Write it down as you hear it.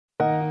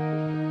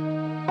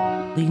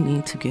We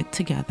need to get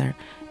together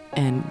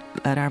and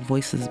let our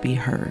voices be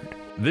heard.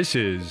 This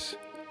is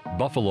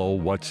Buffalo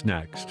What's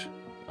Next.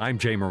 I'm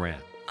Jay Moran.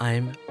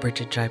 I'm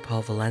Bridget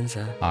Jaipal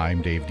Valenza.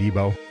 I'm Dave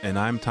Debo. And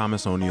I'm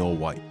Thomas O'Neill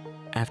White.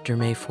 After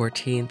May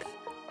 14th,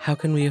 how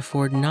can we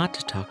afford not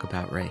to talk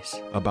about race?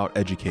 About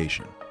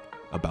education,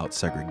 about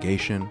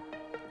segregation,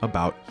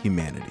 about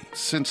humanity.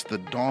 Since the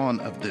dawn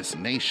of this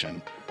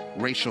nation,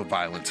 racial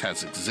violence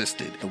has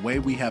existed. The way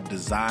we have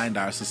designed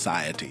our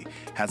society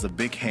has a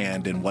big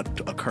hand in what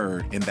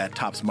occurred in that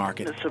Tops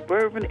Market. The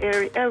suburban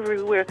area,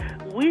 everywhere.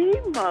 We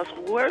must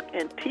work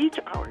and teach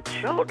our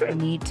children.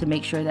 We need to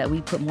make sure that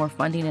we put more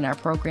funding in our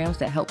programs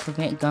that help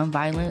prevent gun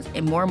violence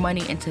and more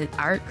money into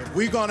art. If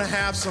we're going to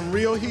have some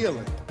real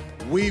healing,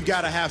 we've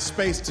got to have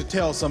space to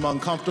tell some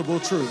uncomfortable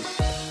truths.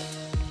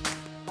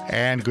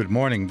 And good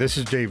morning. This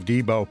is Dave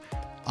Debo.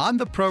 On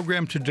the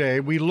program today,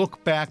 we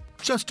look back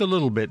just a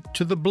little bit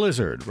to the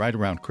blizzard right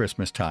around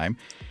Christmas time.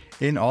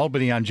 In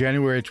Albany on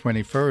January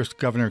 21st,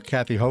 Governor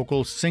Kathy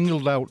Hochul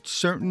singled out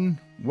certain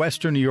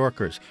Western New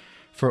Yorkers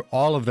for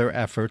all of their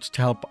efforts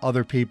to help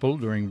other people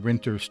during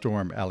Winter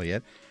Storm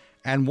Elliot.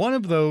 And one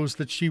of those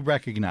that she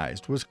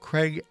recognized was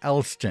Craig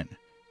Elston.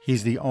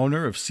 He's the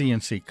owner of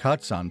C&C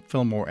Cuts on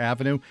Fillmore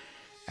Avenue.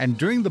 And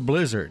during the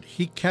blizzard,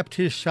 he kept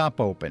his shop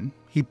open.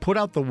 He put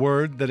out the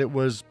word that it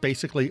was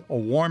basically a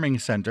warming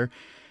center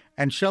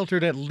and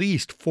sheltered at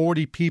least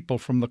 40 people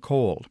from the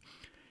cold.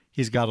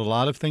 He's got a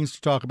lot of things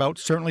to talk about.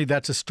 Certainly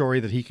that's a story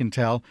that he can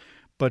tell,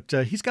 but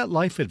he's got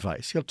life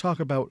advice. He'll talk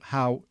about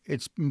how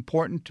it's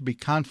important to be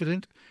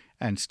confident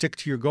and stick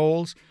to your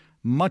goals.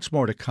 Much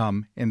more to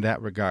come in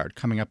that regard,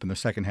 coming up in the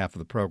second half of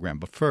the program.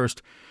 But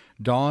first,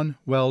 Dawn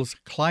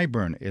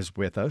Wells-Clyburn is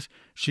with us.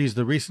 She's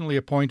the recently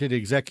appointed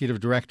executive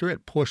director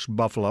at Push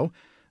Buffalo.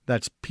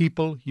 That's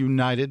People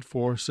United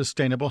for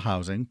Sustainable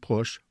Housing,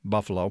 Push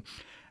Buffalo.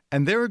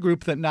 And they're a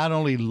group that not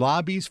only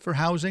lobbies for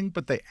housing,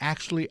 but they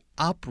actually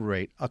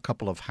operate a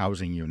couple of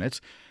housing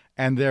units.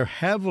 And they're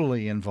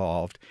heavily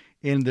involved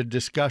in the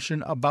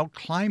discussion about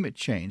climate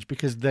change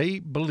because they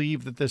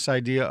believe that this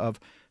idea of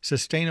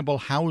sustainable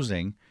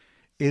housing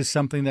is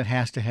something that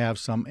has to have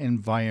some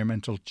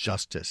environmental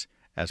justice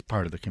as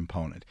part of the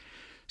component.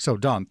 So,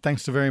 Dawn,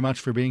 thanks so very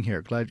much for being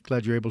here.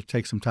 Glad you're able to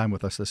take some time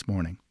with us this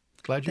morning.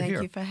 Glad you're here.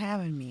 Thank you for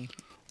having me.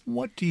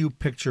 What do you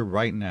picture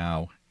right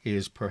now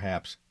is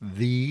perhaps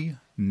the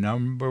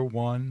number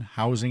one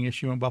housing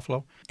issue in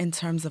Buffalo? In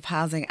terms of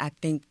housing, I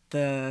think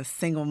the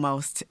single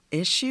most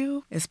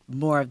issue is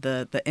more of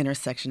the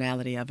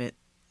intersectionality of it.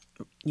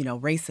 You know,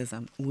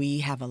 racism. We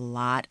have a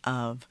lot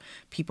of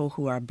people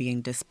who are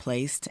being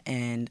displaced,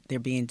 and they're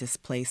being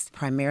displaced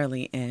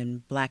primarily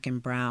in Black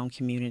and brown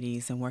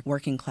communities and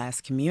working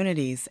class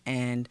communities,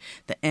 and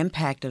the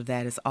impact of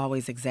that is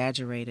always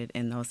exaggerated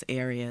in those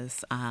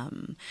areas.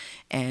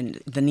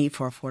 And the need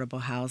for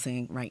affordable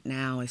housing right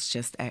now is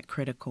just at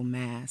critical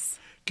mass.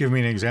 Give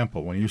me an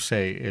example. When you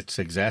say it's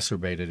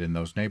exacerbated in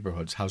those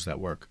neighborhoods, how's that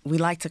work? We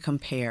like to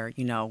compare.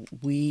 You know,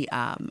 we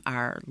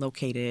are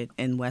located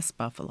in West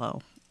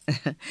Buffalo,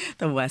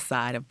 the west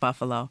side of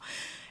Buffalo.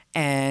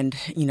 And,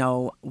 you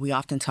know, we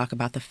often talk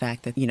about the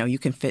fact that, you know, you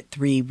can fit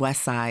 3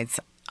 west sides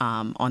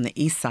on the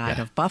east side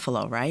of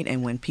Buffalo, right?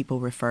 And when people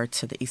refer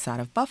to the east side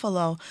of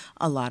Buffalo,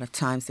 a lot of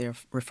times they're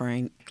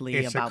referring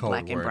about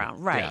Black and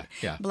brown, right?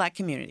 Yeah. Black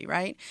community,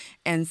 right?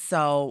 And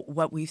so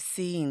what we've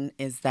seen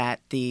is that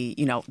the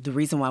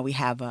reason why we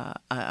have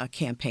a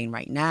campaign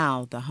right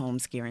now, the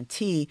Homes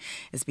Guarantee,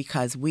 is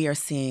because we are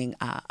seeing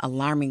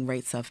alarming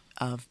rates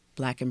of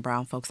Black and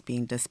brown folks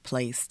being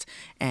displaced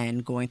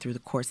and going through the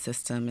court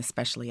system,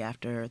 especially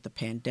after the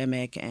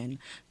pandemic and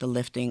the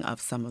lifting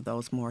of some of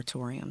those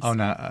moratoriums. Oh,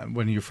 now,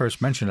 when you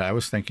first mentioned it, I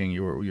was thinking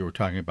you were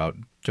talking about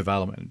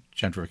development,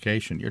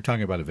 gentrification. You're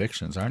talking about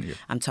evictions, aren't you?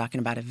 I'm talking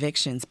about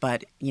evictions,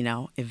 but, you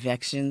know,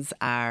 evictions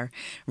are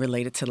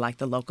related to, like,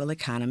 the local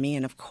economy.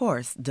 And, of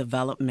course,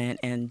 development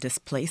and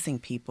displacing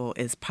people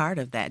is part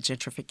of that.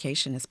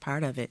 Gentrification is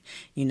part of it.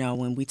 You know,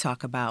 when we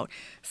talk about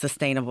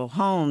sustainable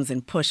homes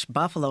and Push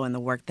Buffalo and the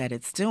work that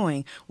it's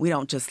doing, we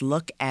don't just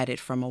look at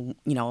it from a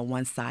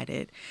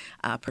one-sided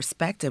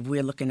perspective.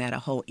 We're looking at a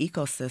whole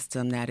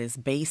ecosystem that is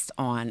based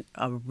on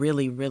a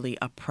really, really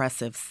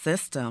oppressive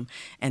system,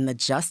 and the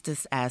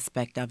justice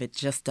aspect of it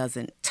just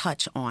doesn't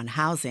touch on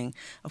housing.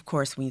 Of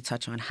course, when you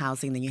touch on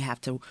housing, then you have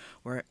to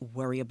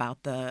worry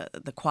about the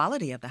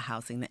quality of the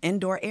housing, the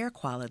indoor air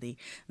quality,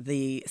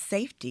 the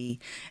safety,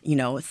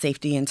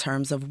 safety in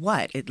terms of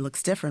what? It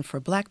looks different for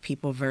Black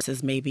people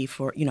versus maybe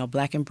for,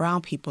 Black and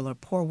brown people or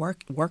poor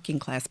working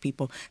class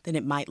people than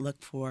it might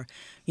look for,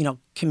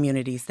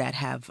 communities that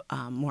have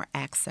more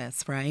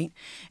access, right?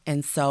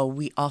 And so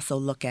we also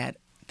look at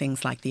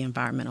things like the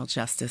environmental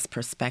justice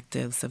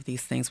perspectives of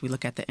these things. We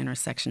look at the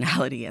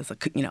intersectionality as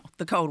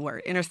the code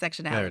word,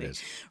 intersectionality. There it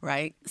is.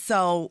 Right?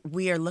 So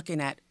we are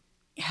looking at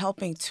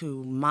helping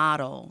to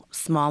model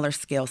smaller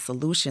scale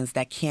solutions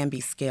that can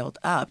be scaled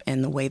up.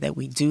 And the way that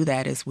we do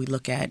that is we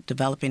look at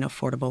developing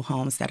affordable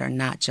homes that are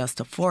not just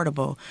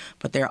affordable,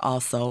 but they're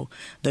also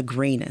the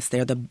greenest.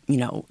 They're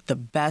the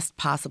best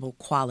possible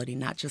quality,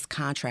 not just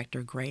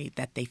contractor grade,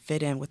 that they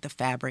fit in with the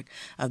fabric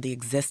of the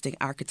existing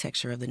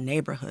architecture of the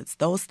neighborhoods.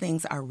 Those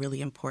things are really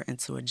important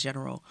to a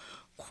general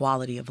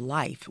quality of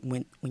life.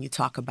 When you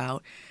talk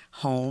about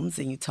homes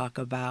and you talk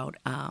about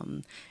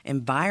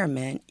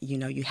environment,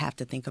 you have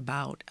to think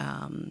about,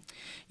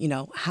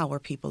 how are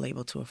people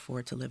able to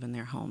afford to live in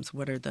their homes?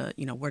 What are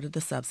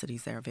the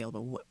subsidies that are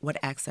available? What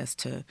access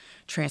to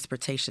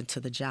transportation to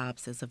the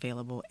jobs is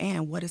available?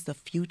 And what is the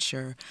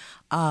future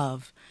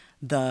of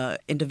the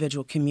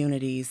individual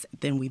communities?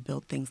 Then we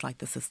build things like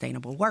the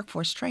Sustainable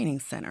Workforce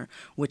Training Center,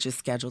 which is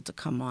scheduled to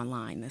come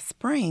online this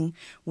spring,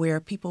 where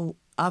people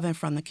of and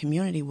from the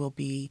community will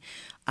be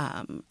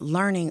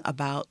learning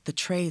about the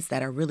trades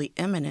that are really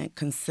imminent,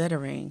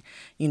 considering,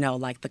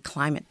 like the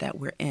climate that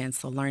we're in.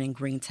 So learning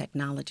green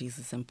technologies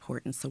is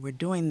important. So we're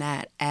doing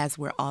that as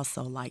we're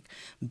also like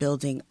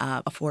building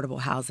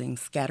affordable housing,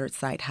 scattered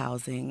site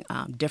housing,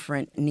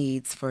 different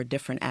needs for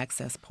different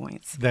access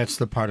points. That's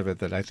the part of it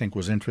that I think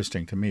was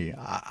interesting to me.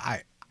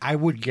 I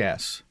would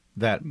guess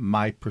that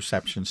my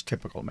perception's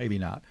typical, maybe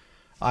not.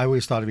 I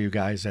always thought of you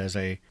guys as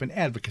an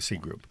advocacy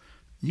group.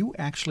 You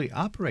actually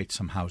operate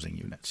some housing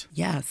units.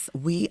 Yes,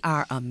 we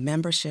are a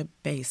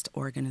membership-based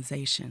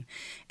organization.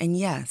 And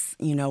yes,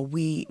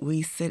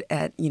 we sit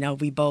at,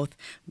 we both,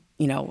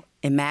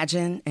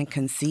 imagine and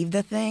conceive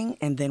the thing,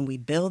 and then we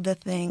build the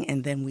thing,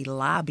 and then we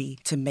lobby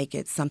to make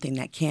it something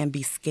that can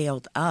be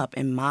scaled up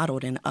and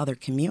modeled in other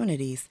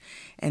communities,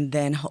 and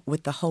then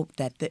with the hope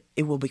that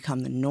it will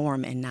become the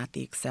norm and not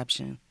the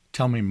exception.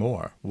 Tell me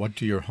more. What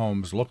do your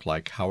homes look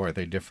like? How are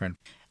they different?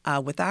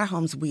 With our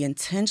homes, we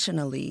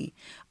intentionally,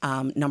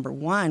 number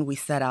one, we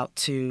set out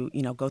to,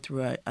 go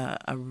through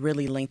a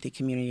really lengthy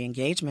community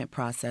engagement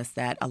process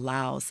that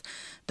allows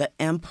the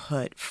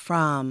input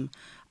from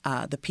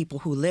the people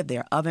who live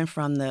there, of and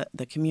from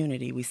the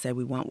community. We say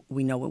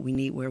we know what we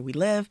need where we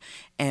live,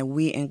 and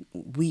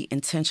we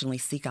intentionally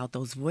seek out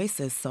those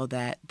voices so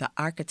that the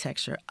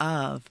architecture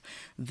of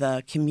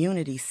the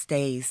community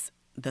stays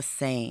the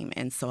same.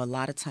 And so a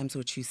lot of times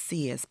what you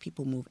see is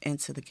people move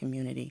into the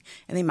community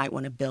and they might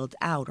want to build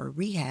out or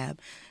rehab.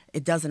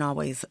 It doesn't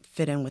always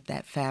fit in with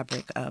that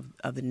fabric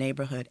of the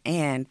neighborhood.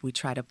 And we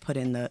try to put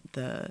in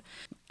the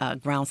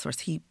ground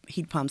source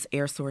heat pumps,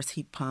 air source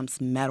heat pumps,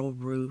 metal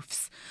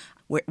roofs,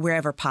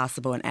 wherever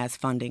possible and as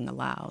funding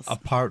allows.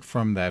 Apart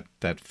from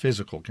that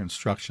physical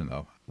construction,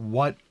 though,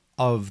 what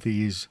of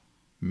these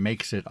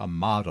makes it a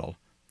model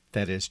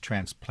that is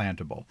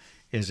transplantable?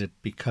 Is it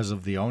because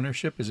of the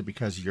ownership? Is it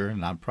because you're a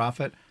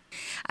nonprofit?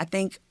 I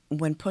think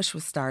when Push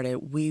was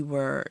started, we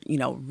were,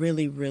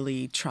 really,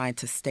 really trying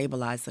to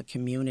stabilize a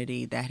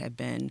community that had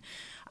been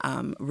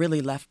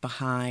really left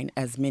behind,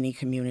 as many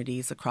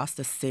communities across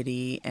the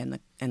city and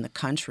the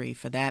country,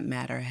 for that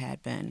matter,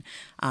 had been.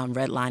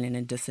 Redlining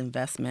and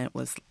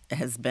disinvestment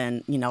has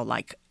been,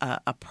 like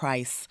a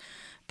price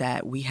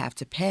that we have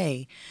to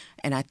pay.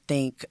 And I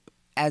think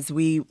as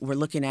we were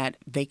looking at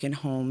vacant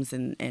homes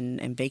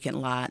and vacant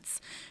lots,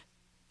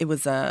 it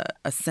was a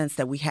sense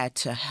that we had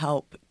to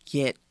help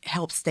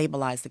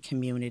stabilize the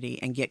community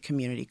and get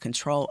community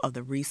control of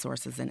the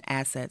resources and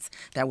assets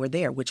that were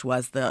there, which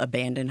was the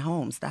abandoned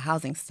homes, the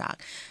housing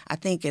stock. I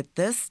think at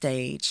this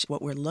stage,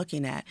 what we're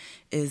looking at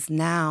is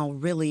now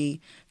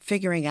really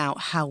figuring out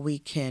how we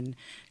can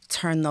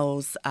turn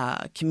those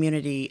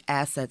community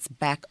assets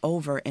back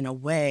over in a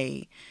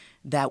way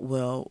that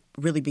will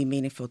really be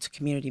meaningful to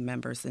community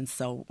members. And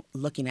so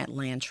looking at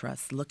land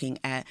trusts, looking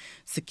at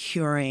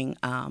securing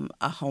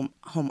a home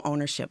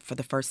ownership. For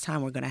the first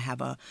time, we're going to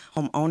have a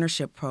home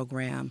ownership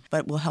program,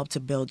 but will help to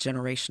build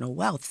generational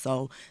wealth.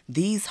 So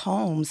these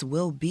homes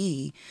will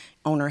be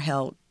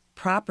owner-held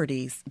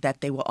properties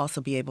that they will also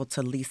be able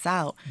to lease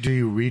out. Do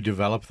you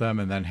redevelop them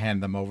and then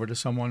hand them over to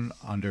someone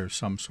under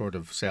some sort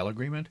of sale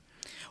agreement?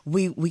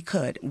 We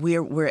could.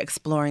 We're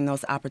exploring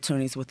those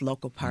opportunities with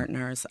local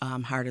partners,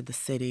 Heart of the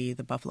City,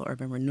 the Buffalo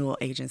Urban Renewal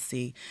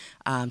Agency,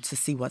 to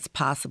see what's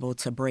possible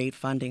to braid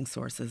funding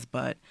sources.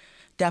 But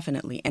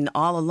definitely, and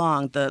all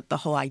along, the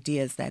whole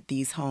idea is that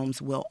these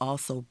homes will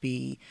also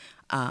be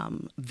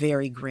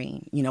very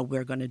green.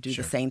 We're going to do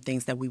the same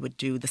things that we would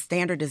do. The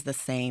standard is the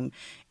same,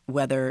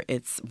 whether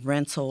it's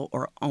rental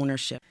or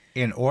ownership.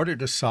 In order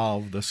to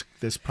solve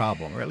this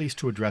problem, or at least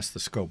to address the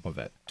scope of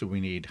it, do we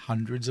need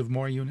hundreds of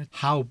more units?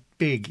 How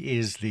big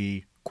is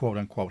the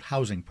quote-unquote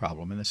housing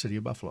problem in the city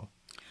of Buffalo?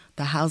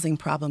 The housing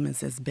problem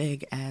is as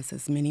big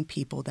as many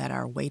people that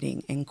are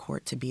waiting in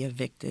court to be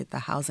evicted. The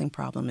housing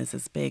problem is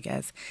as big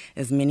as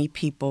many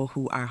people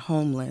who are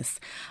homeless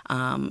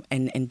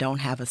and don't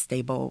have a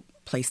stable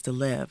place to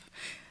live.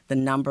 The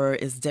number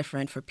is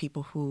different for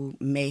people who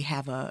may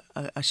have a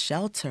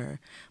shelter,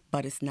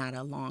 but it's not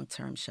a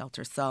long-term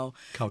shelter. So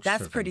Couch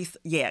that's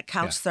surfing.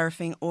 Couch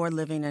surfing or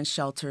living in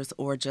shelters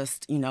or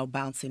just,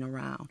 bouncing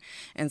around.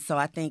 And so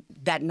I think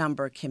that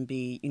number can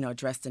be,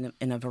 addressed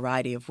in a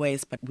variety of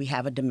ways, but we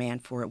have a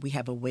demand for it. We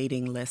have a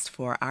waiting list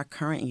for our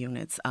current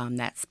units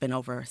that's been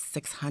over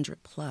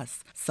 600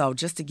 plus. So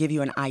just to give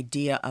you an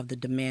idea of the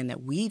demand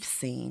that we've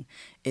seen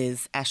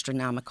is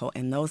astronomical,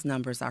 and those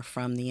numbers are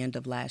from the end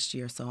of last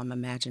year. So I'm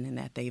imagining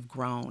that they've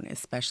grown,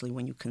 especially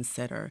when you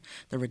consider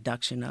the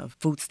reduction of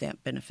food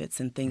stamp benefits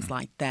and things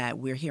like that.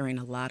 We're hearing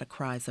a lot of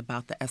cries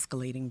about the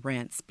escalating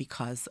rents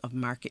because of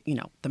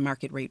the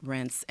market rate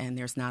rents, and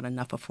there's not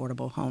enough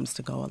affordable homes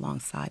to go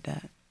alongside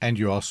that. And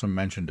you also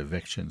mentioned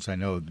evictions. I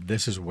know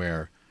this is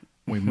where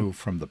we move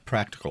from the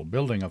practical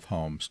building of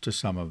homes to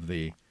some of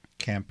the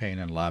campaign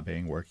and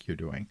lobbying work you're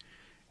doing.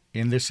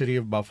 In the city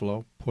of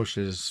Buffalo,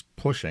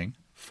 pushing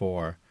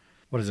for,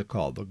 what is it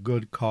called? The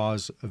Good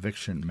Cause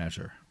Eviction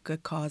Measure.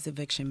 Good cause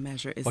eviction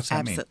measure is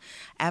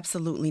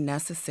absolutely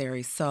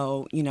necessary.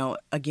 So,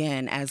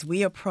 again, as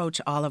we approach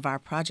all of our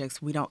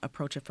projects, we don't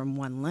approach it from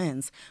one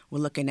lens. We're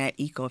looking at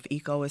eco. If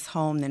eco is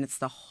home, then it's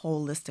the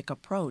holistic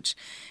approach.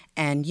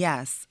 And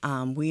yes,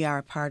 we are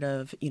a part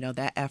of,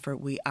 that effort.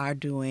 We are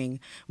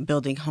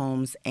building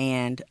homes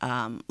and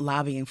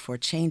lobbying for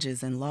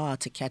changes in law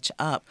to catch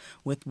up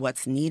with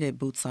what's needed,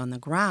 boots on the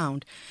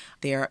ground.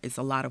 There is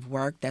a lot of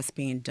work that's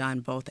being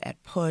done both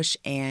at PUSH,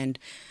 and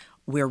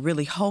we're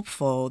really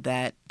hopeful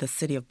that the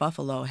city of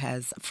Buffalo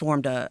has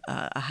formed a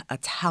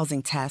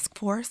housing task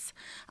force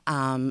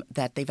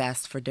that they've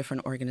asked for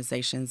different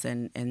organizations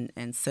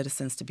and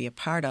citizens to be a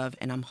part of.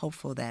 And I'm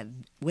hopeful that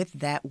with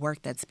that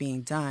work that's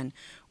being done,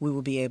 we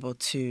will be able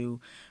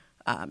to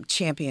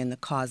champion the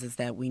causes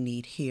that we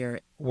need here.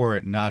 Were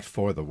it not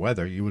for the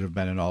weather, you would have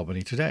been in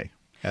Albany today,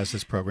 as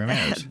this program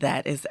airs.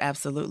 That is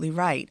absolutely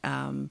right.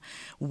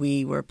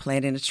 We were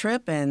planning a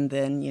trip, and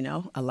then,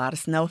 a lot of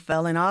snow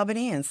fell in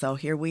Albany, and so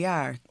here we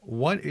are.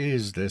 What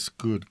is this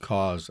good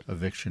cause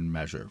eviction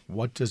measure?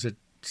 What does it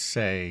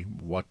say?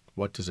 What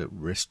does it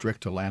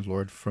restrict a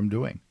landlord from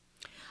doing?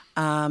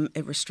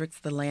 It restricts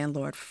the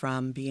landlord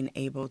from being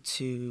able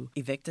to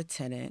evict a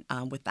tenant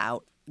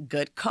without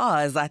good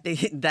cause. I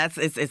think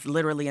it's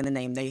literally in the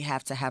name. They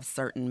have to have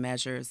certain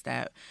measures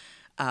that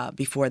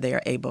before they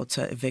are able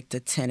to evict a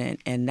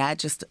tenant, and that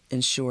just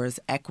ensures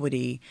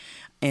equity.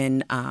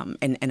 And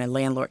a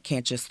landlord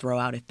can't just throw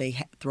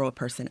a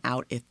person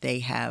out if they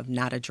have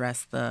not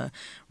addressed the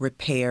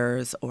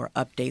repairs or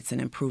updates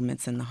and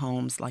improvements in the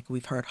homes. Like,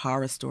 we've heard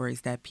horror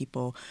stories that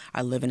people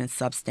are living in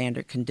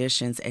substandard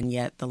conditions, and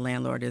yet the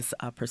landlord is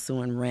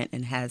pursuing rent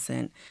and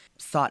hasn't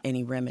sought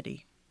any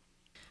remedy.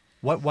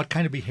 What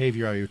kind of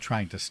behavior are you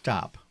trying to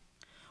stop?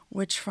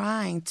 We're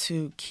trying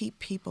to keep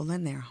people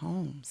in their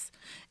homes.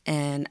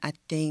 And I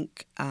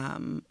think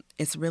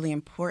it's really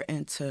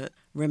important to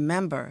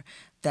remember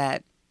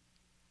that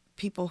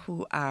people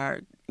who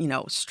are,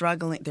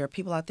 struggling, there are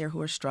people out there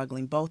who are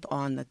struggling both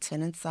on the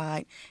tenant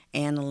side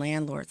and the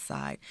landlord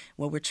side.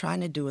 What we're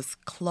trying to do is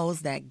close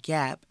that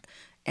gap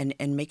and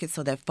make it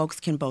so that folks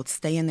can both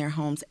stay in their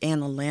homes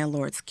and the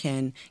landlords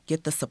can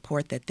get the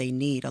support that they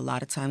need. A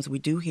lot of times we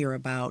do hear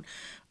about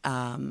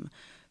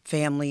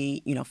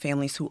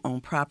families who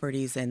own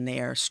properties and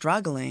they're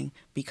struggling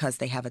because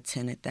they have a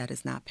tenant that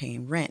is not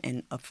paying rent.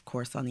 And of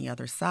course, on the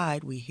other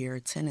side, we hear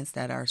tenants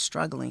that are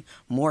struggling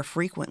more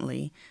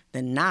frequently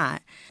than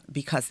not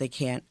because they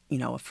can't,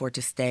 afford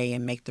to stay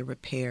and make the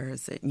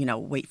repairs,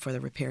 wait for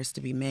the repairs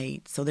to be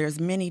made. So there's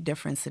many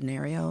different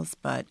scenarios,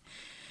 but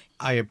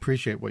I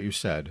appreciate what you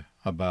said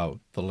about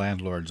the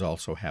landlords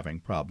also having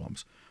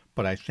problems.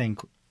 But I think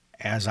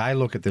as I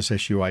look at this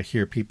issue, I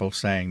hear people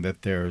saying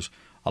that there's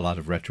a lot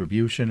of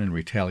retribution and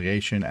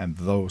retaliation and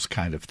those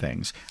kind of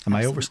things. Am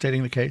I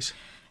overstating the case?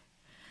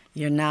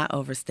 You're not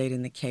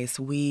overstating the case.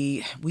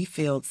 We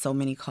field so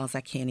many calls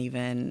I can't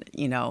even,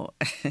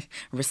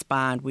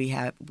 respond. We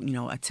have,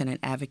 a tenant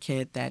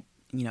advocate that,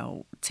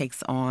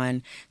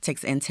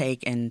 takes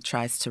intake and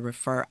tries to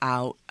refer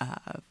out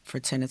for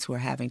tenants who are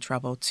having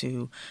trouble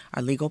to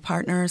our legal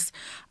partners.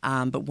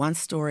 But one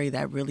story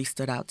that really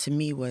stood out to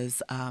me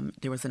was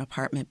there was an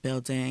apartment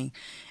building,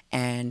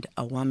 and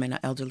an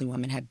elderly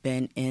woman, had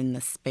been in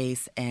the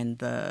space,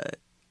 and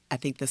I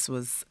think this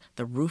was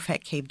the roof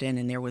had caved in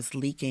and there was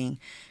leaking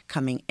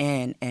coming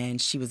in,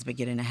 and she was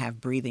beginning to have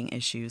breathing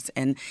issues.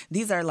 And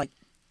these are like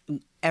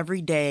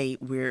every day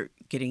we're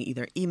getting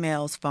either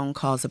emails, phone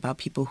calls about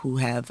people who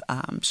have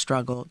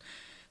struggled.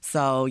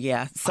 So,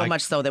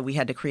 much so that we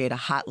had to create a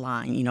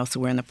hotline, so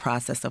we're in the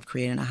process of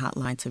creating a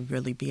hotline to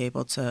really be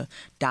able to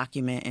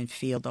document and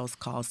field those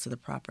calls to the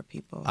proper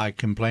people. I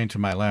complained to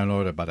my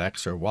landlord about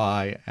X or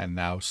Y, and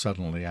now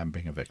suddenly I'm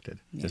being evicted.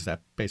 Yeah. Is that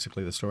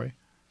basically the story?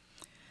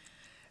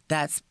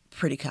 That's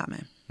pretty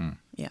common.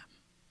 Yeah.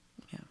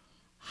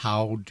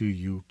 How do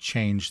you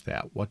change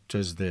that? What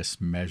does this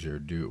measure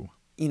do?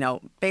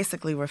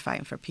 Basically we're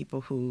fighting for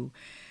people who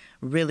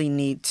really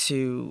need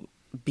to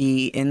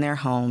be in their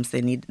homes.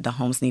 The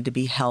homes need to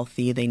be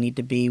healthy. They need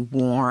to be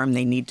warm.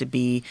 They need to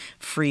be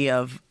free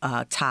of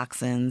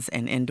toxins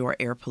and indoor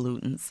air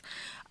pollutants.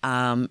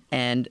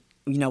 And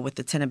with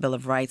the Tenant Bill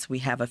of Rights, we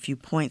have a few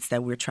points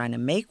that we're trying to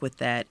make with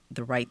that.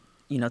 The right,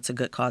 to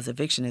good cause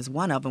eviction is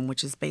one of them,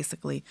 which is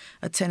basically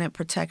a tenant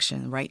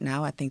protection. Right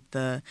now, I think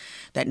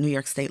that New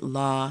York State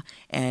law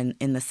and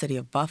in the city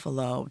of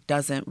Buffalo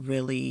doesn't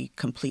really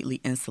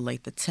completely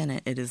insulate the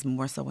tenant. It is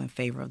more so in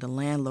favor of the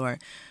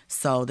landlord.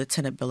 So the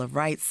Tenant Bill of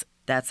Rights,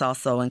 that's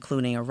also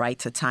including a right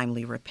to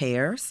timely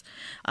repairs,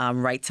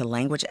 right to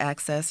language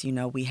access.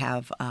 We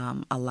have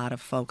a lot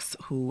of folks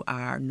who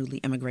are newly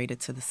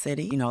immigrated to the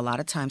city. A lot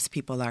of times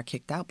people are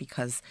kicked out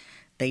because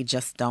they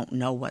just don't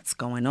know what's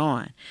going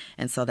on.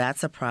 And so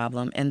that's a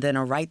problem. And then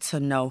a right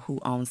to know who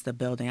owns the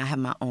building. I have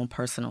my own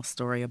personal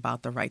story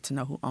about the right to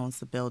know who owns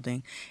the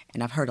building.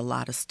 And I've heard a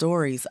lot of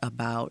stories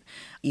about,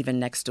 even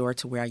next door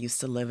to where I used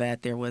to live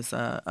at, there was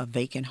a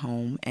vacant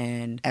home.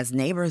 And as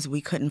neighbors,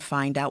 we couldn't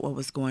find out what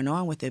was going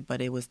on with it,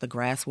 but it was the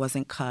grass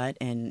wasn't cut.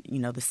 And,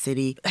 the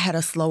city had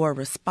a slower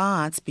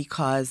response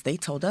because they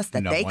told us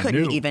that they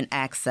couldn't even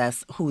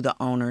access who the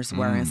owners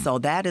were. And so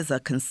that is a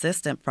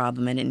consistent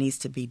problem, and it needs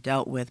to be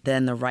dealt with.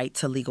 Then the right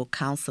to legal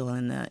counsel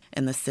in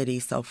the city.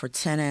 So for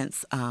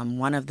tenants,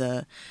 one of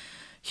the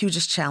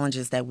hugest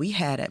challenges that we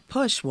had at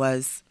Push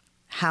was,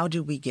 how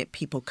do we get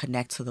people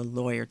connect to the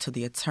lawyer, to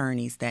the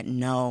attorneys that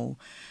know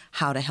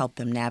how to help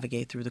them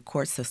navigate through the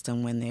court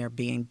system when they're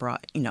being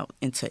brought,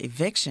 into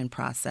eviction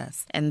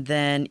process? And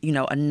then,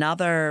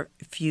 another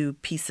few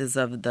pieces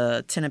of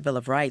the Tenant Bill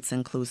of Rights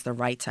includes the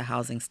right to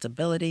housing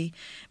stability,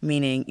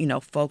 meaning,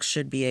 folks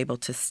should be able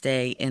to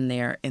stay in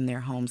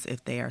their homes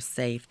if they are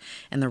safe,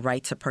 and the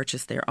right to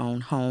purchase their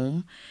own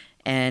home.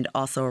 And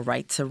also a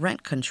right to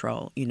rent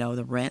control.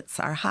 The rents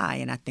are high,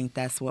 and I think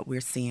that's what we're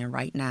seeing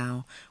right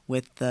now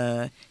with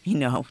the,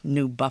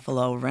 new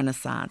Buffalo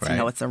Renaissance.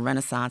 Right. It's a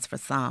renaissance for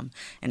some,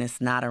 and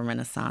it's not a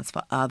renaissance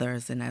for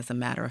others. And as a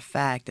matter of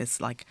fact,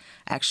 it's like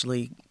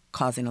actually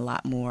causing a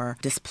lot more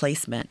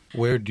displacement.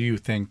 Where do you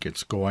think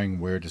it's going?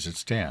 Where does it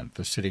stand?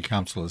 The city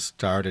council has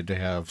started to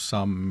have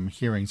some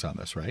hearings on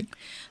this, right?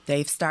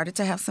 They've started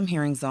to have some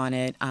hearings on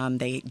it.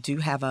 They do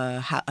have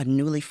a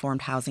newly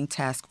formed housing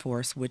task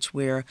force, which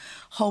we're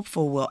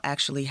hopeful will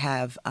actually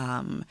have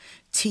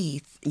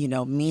teeth,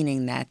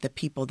 meaning that the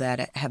people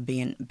that have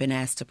been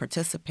asked to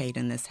participate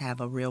in this have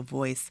a real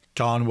voice.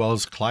 Dawn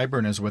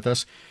Wells-Clyburn is with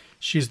us.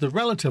 She's the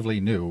relatively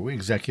new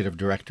executive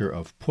director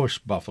of Push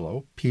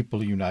Buffalo,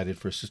 People United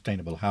for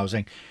Sustainable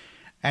Housing.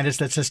 And it's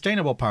that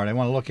sustainable part I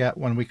want to look at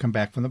when we come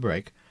back from the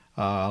break.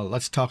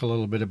 Let's talk a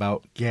little bit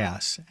about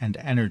gas and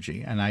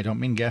energy. And I don't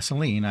mean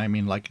gasoline. I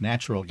mean like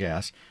natural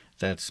gas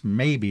that's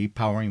maybe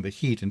powering the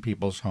heat in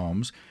people's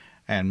homes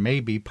and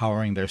maybe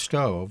powering their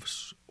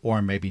stoves,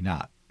 or maybe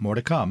not. More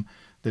to come.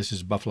 This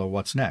is Buffalo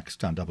What's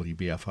Next on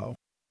WBFO.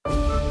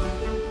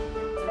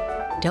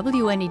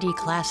 WNED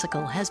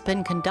Classical has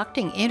been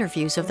conducting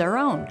interviews of their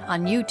own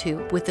on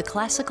YouTube with the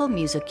classical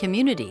music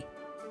community.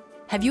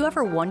 Have you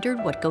ever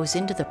wondered what goes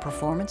into the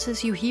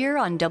performances you hear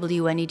on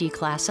WNED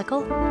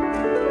Classical?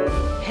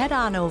 Head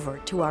on over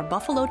to our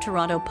Buffalo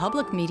Toronto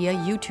Public Media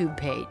YouTube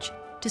page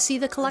to see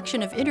the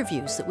collection of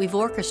interviews that we've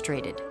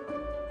orchestrated.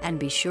 And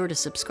be sure to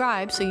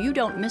subscribe so you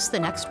don't miss the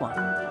next one.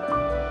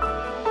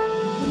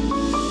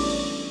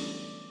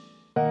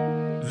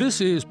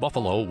 This is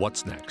Buffalo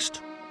What's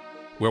Next,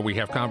 where we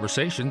have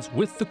conversations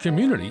with the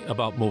community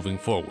about moving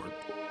forward.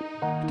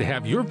 To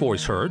have your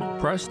voice heard,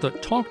 press the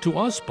Talk to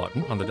Us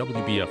button on the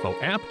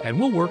WBFO app, and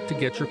we'll work to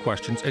get your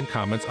questions and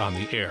comments on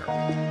the air.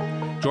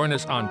 Join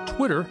us on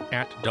Twitter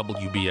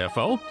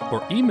 @WBFO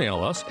or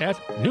email us at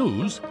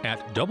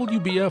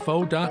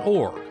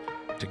news@WBFO.org.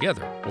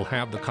 Together, we'll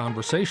have the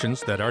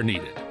conversations that are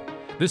needed.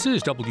 This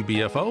is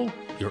WBFO,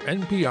 your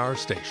NPR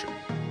station.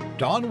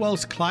 Dawn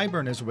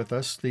Wells-Clyburn is with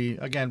us, the,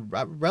 again,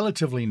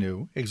 relatively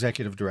new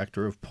executive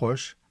director of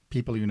PUSH,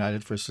 People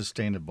United for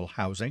Sustainable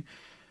Housing.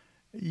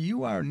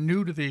 You are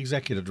new to the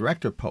executive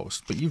director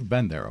post, but you've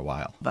been there a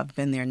while. I've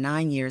been there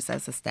 9 years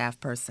as a staff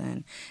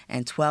person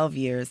and 12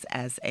 years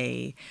as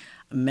a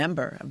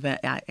member.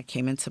 I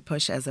came into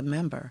PUSH as a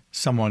member.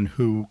 Someone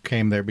who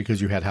came there because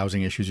you had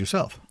housing issues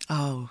yourself.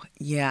 Oh,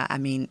 yeah. I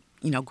mean,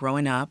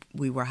 growing up,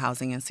 we were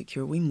housing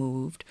insecure. We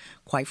moved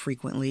quite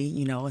frequently,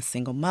 a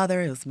single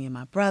mother. It was me and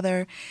my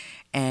brother,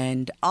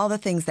 and all the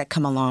things that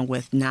come along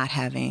with not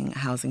having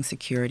housing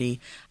security.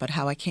 But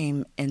how I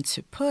came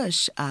into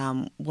PUSH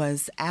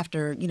was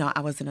after, I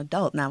was an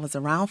adult and I was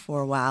around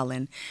for a while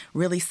and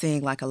really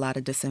seeing like a lot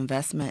of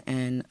disinvestment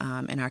in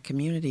our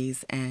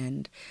communities,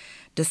 and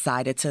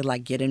decided to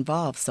get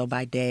involved. So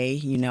by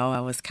day, I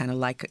was kind of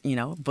like,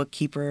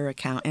 bookkeeper,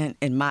 accountant.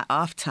 In my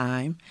off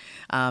time,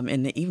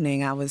 in the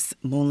evening, I was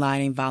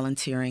moonlighting,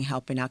 volunteering,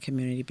 helping out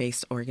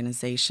community-based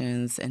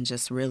organizations, and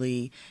just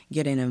really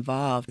getting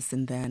involved.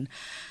 And then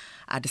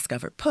I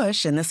discovered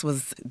push, and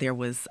there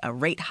was a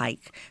rate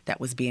hike that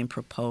was being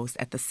proposed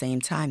at the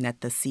same time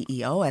that the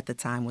CEO at the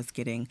time was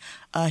getting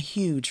a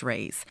huge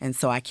raise. And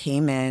so I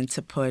came in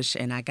to push,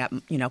 and I got,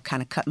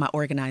 kind of cut my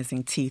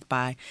organizing teeth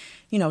by,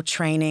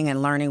 training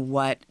and learning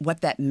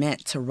what that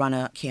meant to run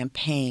a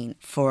campaign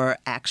for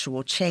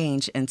actual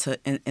change in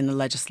the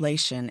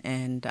legislation.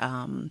 And,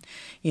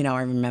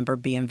 I remember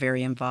being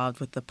very involved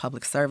with the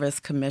Public Service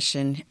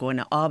Commission, going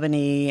to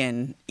Albany,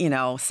 and,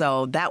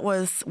 so that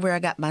was where I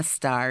got my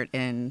start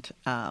and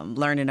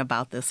learning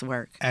about this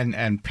work.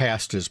 And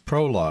past his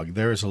prologue,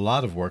 there is a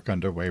lot of work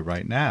underway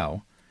right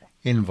now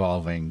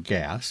involving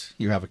gas.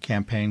 You have a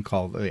campaign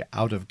called the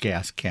Out of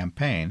Gas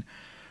Campaign.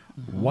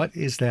 Mm-hmm. What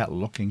is that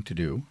looking to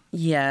do?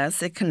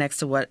 Yes, it connects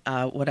to what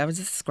I was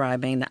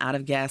describing. The Out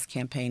of Gas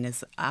campaign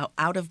is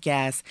Out of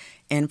Gas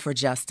In for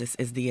Justice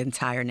is the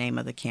entire name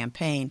of the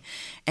campaign.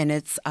 And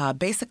it's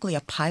basically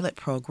a pilot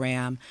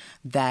program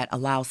that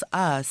allows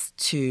us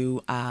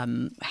to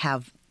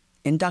have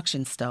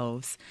induction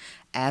stoves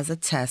as a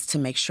test to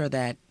make sure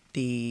that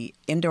the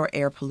indoor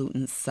air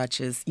pollutants, such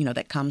as,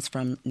 that comes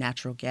from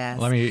natural gas,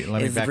 let me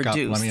is back reduced.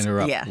 up. Let me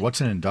interrupt. Yeah. What's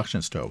an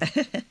induction stove?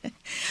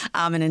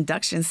 An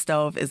induction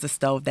stove is a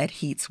stove that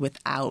heats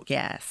without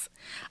gas.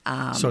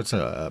 So it's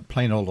a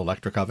plain old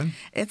electric oven?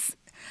 It's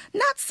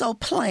not so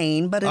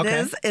plain, but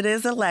it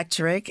is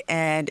electric,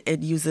 and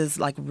it uses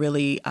like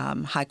really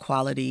high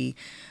quality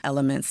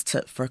elements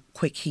for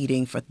quick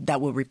heating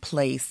that will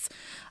replace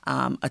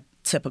a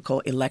typical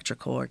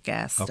electrical or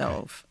gas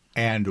stove.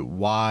 And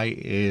why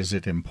is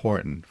it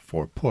important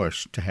for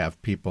push to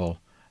have people,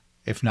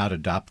 if not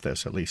adopt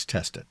this, at least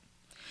test it?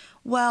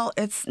 Well,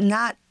 it's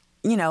not,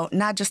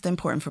 not just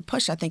important for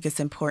push. I think it's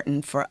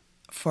important for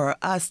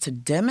us to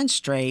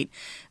demonstrate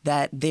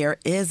that there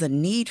is a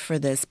need for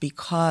this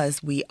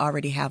because we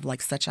already have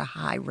like such a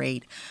high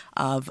rate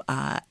of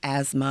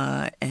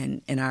asthma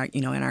in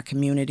our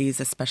communities,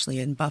 especially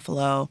in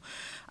Buffalo.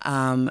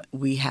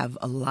 We have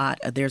a lot.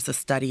 There's a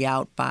study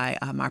out by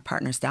our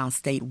partners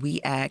downstate, We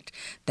Act,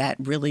 that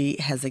really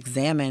has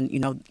examined.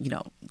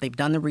 They've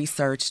done the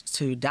research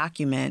to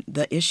document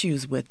the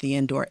issues with the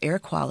indoor air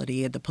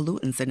quality and the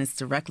pollutants, and it's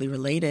directly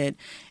related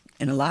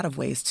in a lot of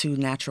ways to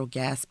natural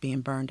gas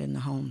being burned in the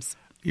homes.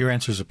 Your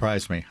answer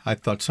surprised me. I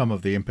thought some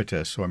of the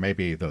impetus, or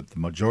maybe the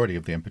majority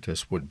of the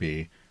impetus, would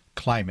be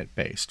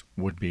climate-based,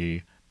 would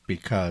be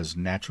because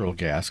natural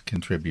gas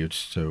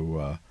contributes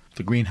to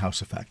the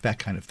greenhouse effect, that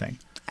kind of thing.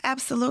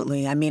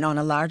 Absolutely. I mean, on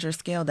a larger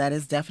scale, that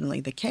is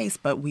definitely the case.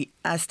 But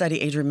I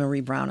study Adrienne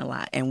Maree Brown a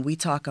lot, and we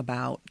talk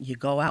about you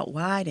go out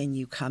wide and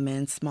you come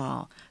in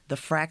small. The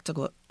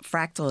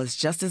fractal is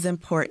just as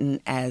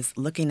important as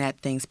looking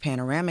at things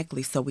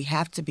panoramically. So we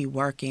have to be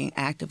working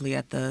actively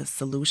at the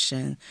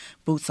solution,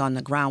 boots on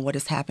the ground. What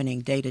is happening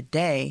day to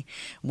day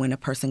when a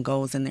person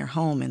goes in their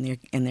home and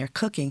they're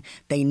cooking?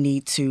 They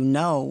need to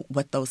know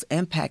what those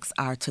impacts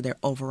are to their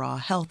overall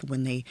health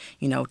when they,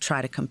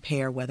 try to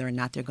compare whether or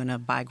not they're going to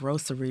buy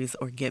groceries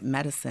or get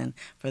medicine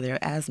for their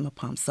asthma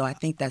pump. So I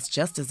think that's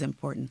just as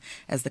important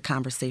as the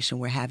conversation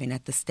we're having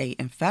at the state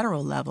and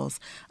federal levels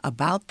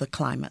about the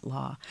climate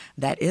law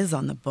that is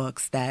on the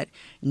books that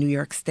New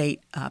York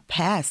State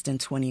passed in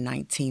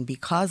 2019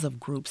 because of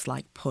groups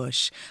like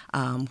PUSH,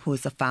 who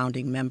is a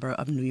founding member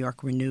of New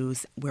York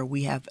Renews, where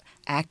we have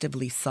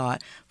actively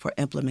sought for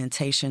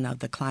implementation of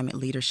the Climate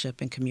Leadership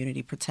and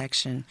Community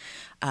Protection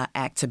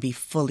Act to be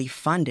fully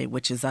funded,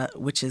 which is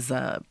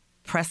a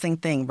pressing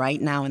thing right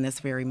now in this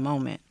very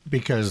moment.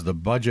 Because the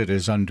budget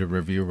is under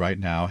review right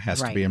now,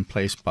 has to be in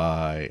place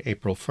by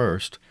April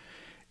 1st.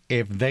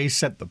 If they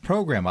set the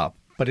program up,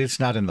 but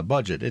it's not in the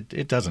budget,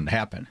 it doesn't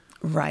happen.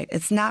 Right.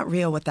 It's not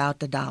real without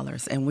the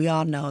dollars. And we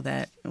all know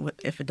that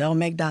if it don't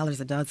make dollars,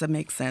 it doesn't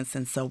make sense.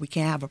 And so we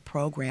can't have a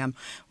program.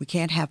 We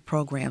can't have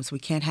programs. We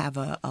can't have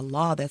a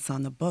law that's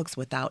on the books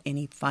without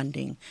any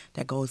funding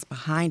that goes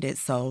behind it.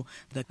 So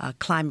the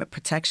Climate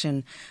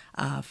Protection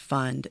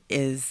Fund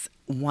is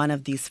one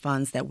of these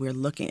funds that we're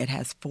looking. It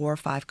has 4 or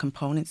 5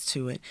 components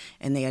to it,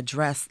 and they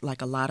address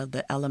like a lot of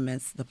the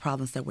elements, the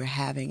problems that we're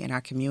having in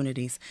our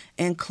communities,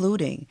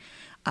 including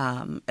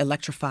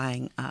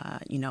electrifying,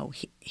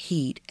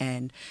 heat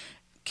and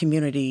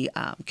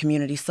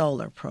community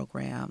solar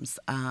programs,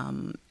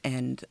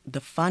 and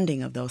the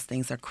funding of those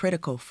things are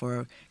critical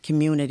for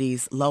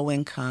communities,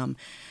 low-income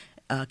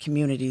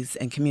communities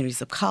and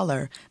communities of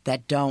color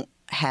that don't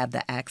have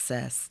the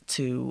access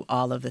to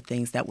all of the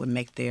things that would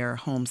make their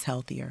homes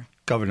healthier.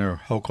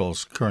 Governor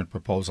Hochul's current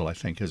proposal, I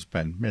think, has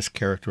been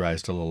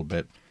mischaracterized a little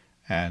bit,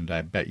 and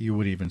I bet you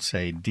would even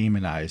say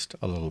demonized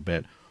a little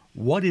bit.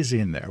 What is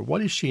in there?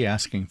 What is she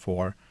asking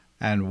for,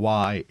 and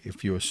why,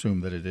 if you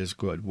assume that it is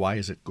good, why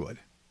is it good?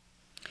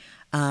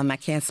 I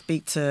can't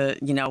speak to,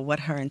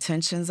 what her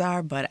intentions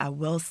are, but I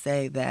will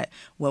say that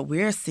what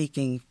we're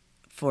seeking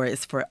for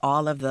is for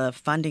all of the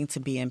funding to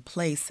be in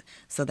place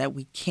so that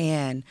we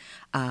can,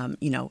 have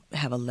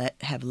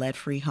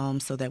lead-free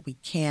homes, so that we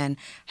can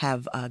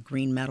have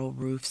green metal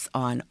roofs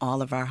on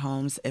all of our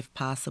homes if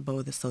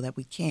possible, so that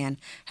we can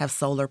have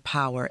solar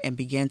power and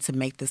begin to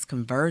make this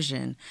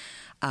conversion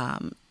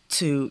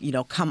to,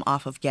 come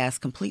off of gas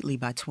completely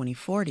by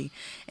 2040.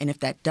 And if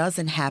that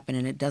doesn't happen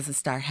and it doesn't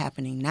start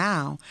happening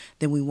now,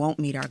 then we won't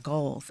meet our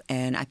goals.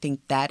 And I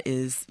think that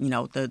is,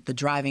 the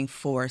driving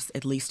force,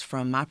 at least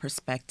from my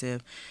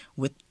perspective,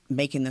 with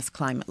making this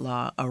climate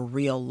law a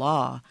real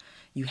law.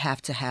 You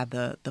have to have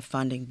the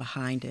funding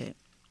behind it.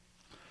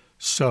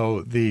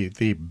 So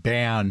the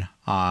ban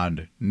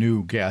on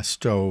new gas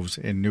stoves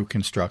in new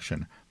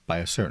construction by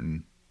a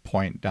certain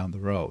point down the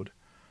road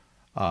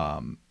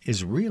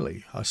is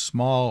really a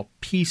small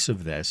piece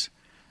of this,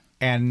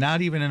 and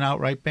not even an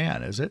outright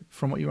ban, is it,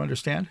 from what you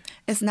understand?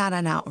 It's not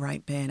an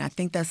outright ban. I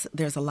think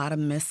there's a lot of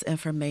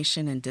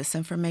misinformation and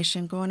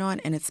disinformation going on,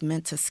 and it's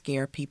meant to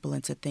scare people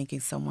into thinking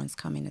someone's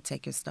coming to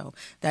take your stove.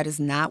 That is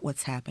not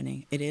what's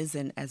happening. It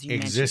isn't, as you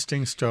mentioned.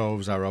 Existing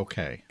stoves are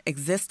okay.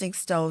 Existing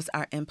stoves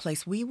are in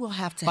place. We will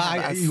have to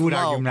have you would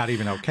argue not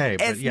even okay,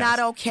 but it's yes, not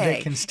okay.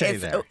 They can stay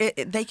there.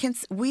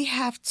 We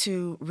have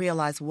to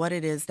realize what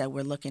it is that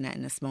we're looking at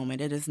in this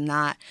moment. It is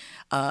not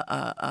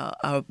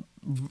a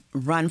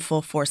run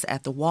full force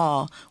at the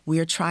wall. We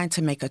are trying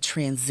to make a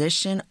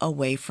transition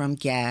away from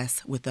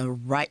gas with the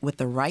right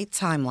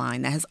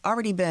timeline that has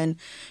already been,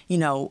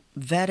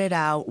 vetted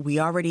out. We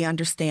already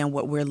understand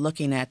what we're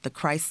looking at.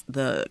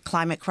 The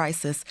climate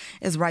crisis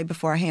is right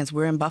before our hands.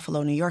 We're in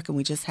Buffalo, New York, and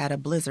we just had a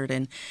blizzard,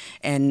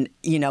 and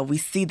we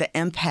see the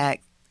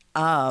impact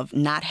of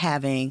not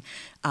having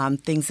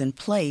things in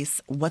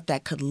place, what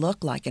that could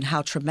look like and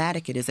how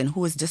traumatic it is and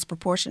who is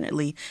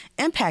disproportionately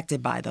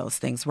impacted by those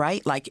things,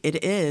 right? Like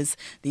it is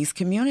these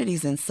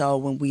communities. And so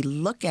when we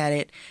look at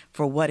it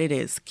for what it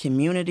is,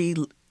 community,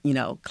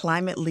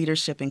 Climate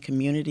Leadership and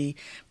Community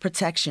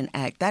Protection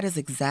Act, that is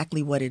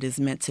exactly what it is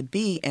meant to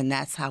be. And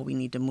that's how we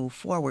need to move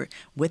forward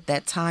with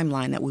that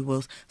timeline, that we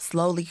will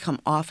slowly come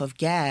off of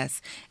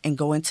gas and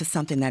go into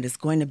something that is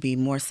going to be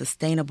more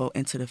sustainable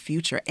into the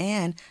future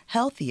and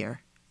healthier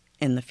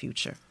in the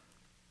future.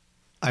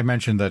 I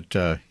mentioned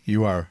that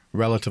you are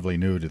relatively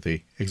new to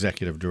the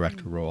executive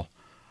director role.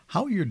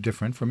 How are you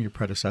different from your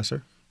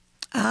predecessor?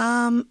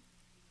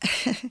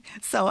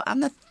 So I'm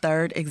the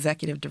third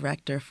executive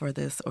director for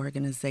this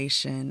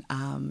organization.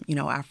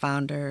 Our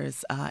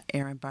founders,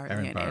 Aaron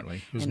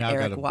Bartley, who's and now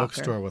Eric got a Walker.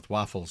 bookstore with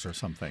waffles or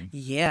something.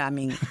 Yeah,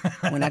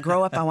 when I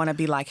grow up, I want to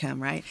be like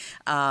him, right?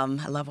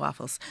 I love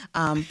waffles.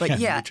 But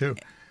yeah, me too.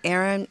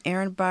 Aaron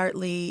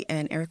Bartley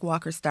and Eric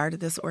Walker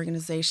started this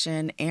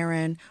organization.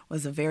 Aaron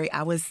was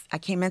I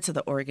came into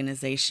the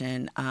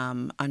organization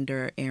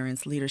under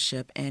Aaron's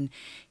leadership, and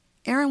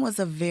Aaron was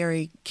a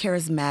very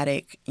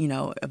charismatic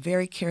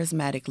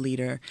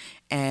leader,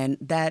 and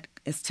that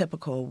is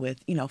typical with,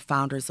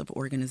 founders of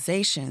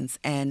organizations.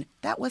 And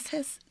that was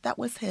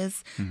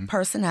his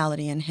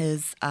personality and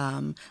his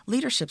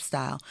leadership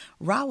style.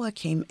 Rawa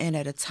came in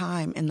at a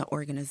time in the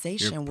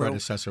organization Your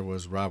predecessor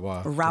was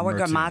Rawa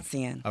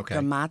Garmatzian. Okay.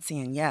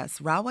 Garmatzian, yes.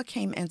 Rawa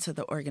came into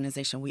the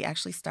organization. We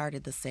actually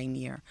started the same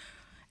year.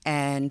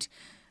 And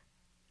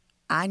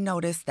I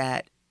noticed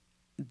that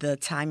the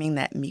timing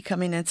that me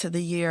coming into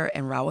the year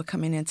and Rawa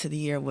coming into the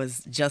year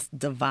was just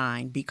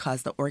divine,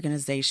 because the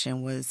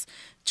organization was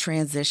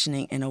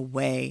transitioning in a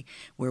way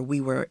where we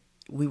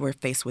were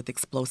faced with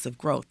explosive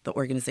growth. The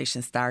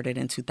organization started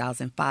in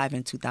 2005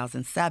 and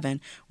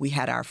 2007. We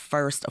had our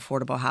first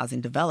affordable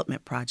housing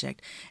development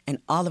project, and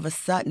all of a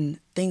sudden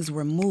things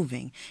were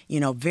moving,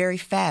 very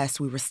fast.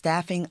 We were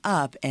staffing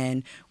up,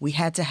 and we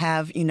had to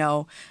have,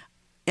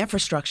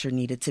 infrastructure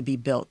needed to be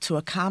built to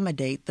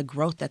accommodate the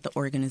growth that the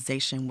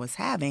organization was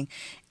having.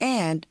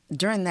 And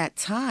during that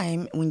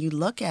time, when you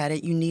look at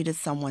it, you needed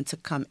someone to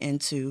come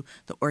into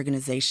the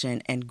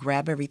organization and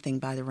grab everything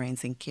by the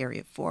reins and carry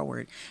it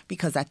forward,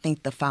 because I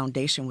think the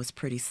foundation was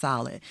pretty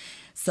solid.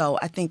 So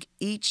I think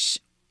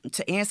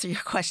to answer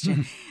your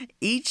question,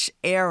 each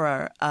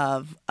era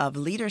of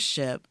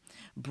leadership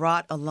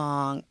brought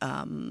along,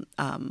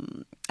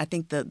 I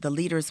think the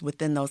leaders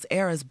within those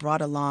eras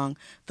brought along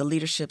the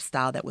leadership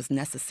style that was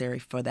necessary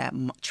for that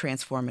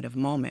transformative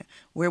moment.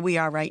 Where we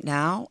are right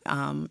now,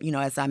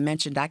 as I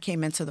mentioned, I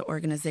came into the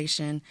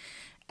organization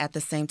at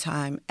the same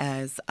time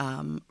as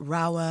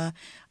Rawa.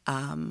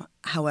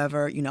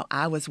 However,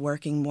 I was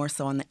working more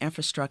so on the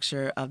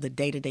infrastructure of the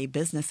day-to-day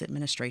business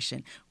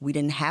administration. We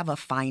didn't have a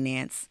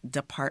finance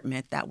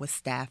department that was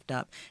staffed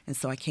up. And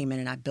so I came in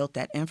and I built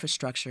that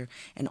infrastructure.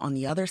 And on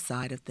the other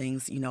side of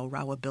things,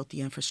 Rawa built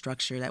the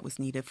infrastructure that was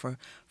needed for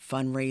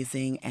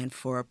fundraising and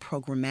for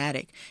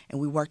programmatic. And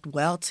we worked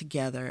well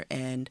together.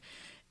 And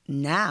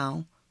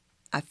now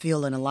I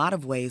feel in a lot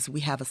of ways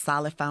we have a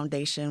solid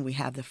foundation. We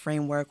have the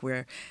framework.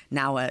 We're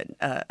now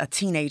a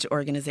teenage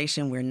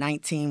organization. We're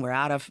 19. We're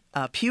out of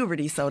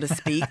puberty, so to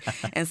speak.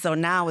 And so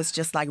now it's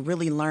just like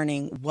really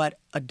learning what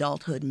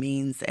adulthood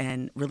means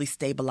and really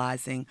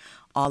stabilizing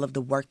all of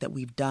the work that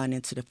we've done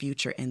into the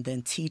future, and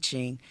then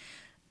teaching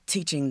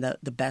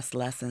the best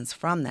lessons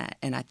from that.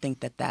 And I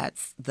think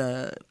that's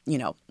the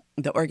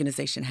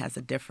organization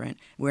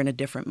we're in a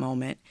different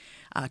moment,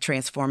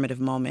 transformative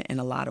moment in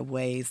a lot of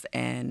ways.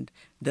 And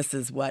this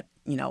is what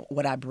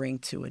I bring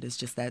to it, is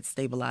just that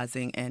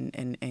stabilizing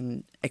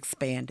and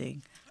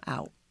expanding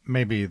out.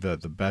 Maybe the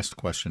best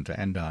question to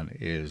end on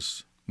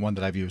is one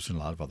that I've used in a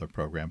lot of other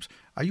programs.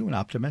 Are you an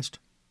optimist?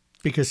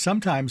 Because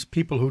sometimes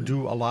people who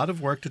do a lot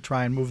of work to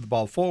try and move the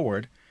ball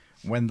forward,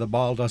 when the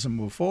ball doesn't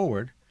move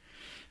forward,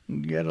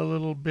 get a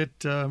little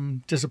bit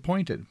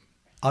disappointed.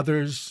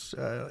 Others,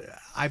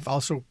 I've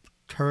also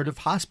heard of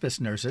hospice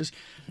nurses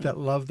that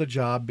love the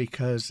job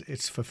because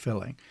it's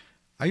fulfilling.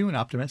 Are you an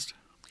optimist?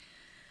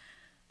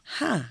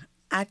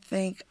 I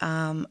think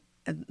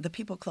the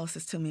people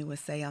closest to me would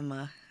say I'm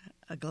a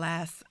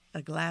glass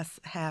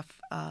half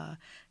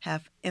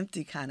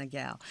empty kind of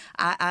gal.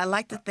 I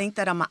like to think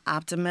that I'm an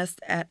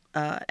optimist at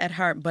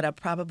heart, but I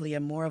probably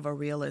am more of a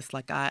realist.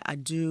 Like I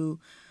do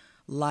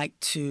like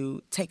to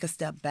take a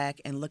step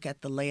back and look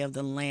at the lay of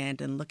the land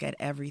and look at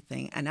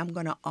everything. And I'm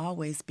going to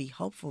always be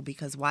hopeful,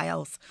 because why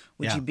else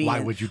would you be?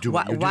 Why would you do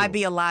what you do? Why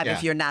be alive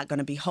if you're not going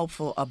to be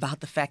hopeful about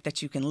the fact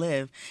that you can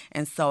live?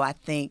 And so I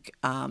think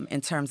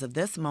in terms of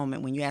this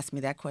moment, when you ask me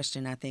that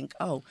question, I think,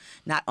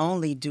 not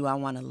only do I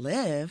want to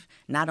live,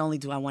 not only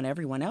do I want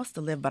everyone else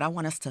to live, but I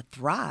want us to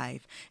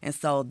thrive. And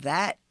so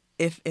that,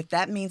 if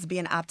that means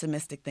being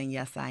optimistic, then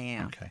yes, I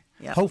am. Okay.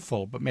 Yep.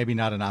 Hopeful, but maybe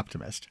not an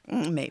optimist.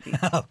 Maybe.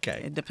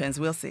 Okay. It depends.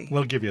 We'll see.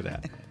 We'll give you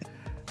that.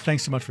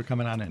 Thanks so much for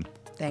coming on in.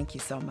 Thank you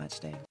so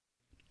much, Dave.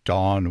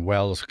 Dawn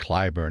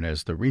Wells-Clyburn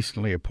is the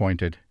recently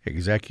appointed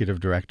Executive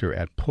Director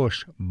at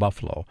PUSH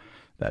Buffalo.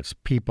 That's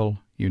People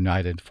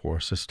United for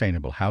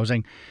Sustainable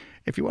Housing.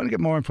 If you want to get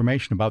more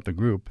information about the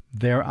group,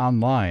 they're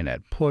online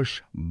at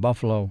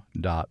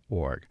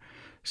pushbuffalo.org.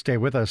 Stay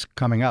with us.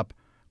 Coming up,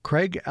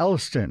 Craig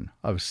Elston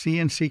of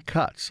C&C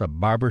Cuts, a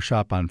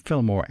barbershop on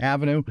Fillmore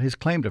Avenue. His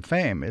claim to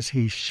fame is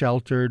he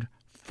sheltered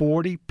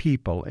 40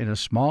 people in a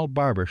small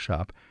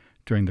barbershop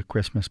during the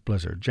Christmas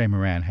blizzard. Jay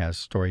Moran has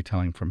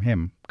storytelling from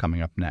him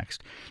coming up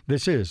next.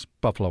 This is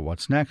Buffalo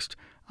What's Next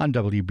on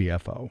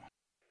WBFO.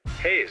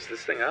 Hey, is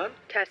this thing on?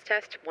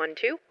 Test, 1,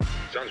 2.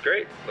 Sounds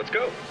great. Let's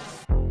go.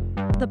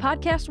 The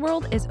podcast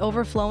world is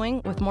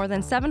overflowing with more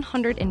than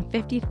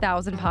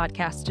 750,000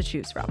 podcasts to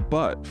choose from.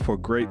 But for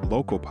great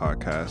local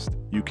podcasts,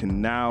 you can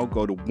now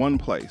go to one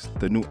place,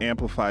 the new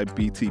Amplify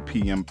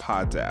BTPM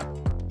Pods app.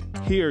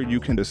 Here you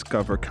can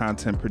discover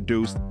content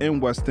produced in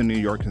Western New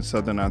York and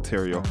Southern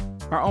Ontario,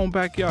 our own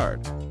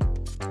backyard.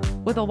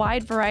 With a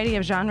wide variety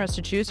of genres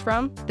to choose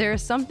from, there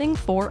is something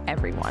for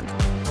everyone.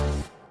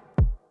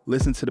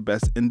 Listen to the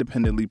best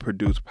independently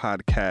produced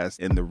podcasts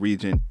in the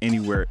region,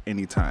 anywhere,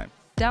 anytime.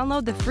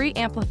 Download the free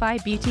Amplify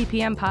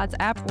BTPM Pods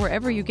app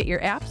wherever you get your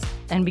apps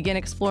and begin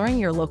exploring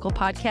your local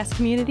podcast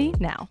community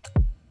now.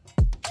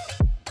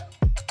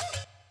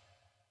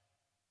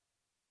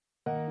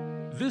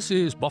 This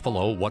is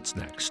Buffalo What's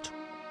Next,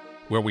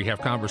 where we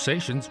have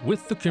conversations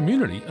with the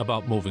community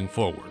about moving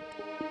forward.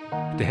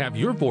 To have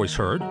your voice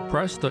heard,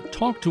 press the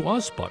Talk to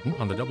Us button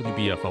on the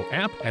WBFO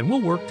app, and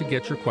we'll work to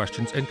get your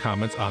questions and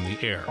comments on the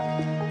air.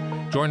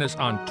 Join us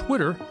on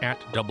Twitter at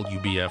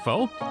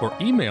WBFO or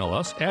email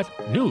us at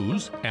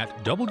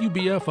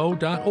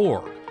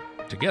news@wbfo.org.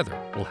 Together,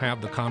 we'll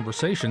have the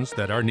conversations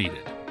that are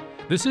needed.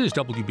 This is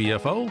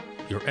WBFO,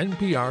 your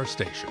NPR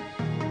station.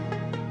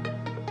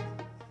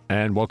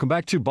 And welcome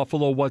back to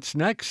Buffalo What's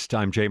Next.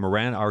 I'm Jay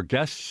Moran. Our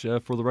guest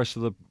for the rest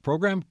of the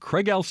program,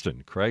 Craig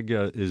Elston. Craig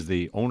is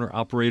the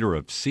owner-operator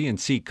of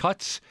C&C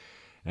Cuts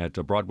at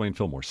Broadway and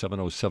Fillmore,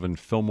 707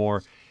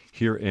 Fillmore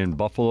here in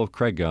Buffalo.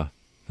 Craig,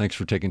 thanks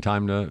for taking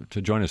time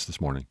to join us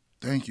this morning.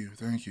 Thank you.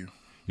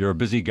 You're a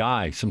busy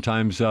guy,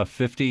 sometimes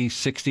 50,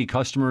 60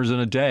 customers in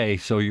a day,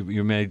 so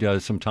you made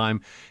some time,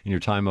 and your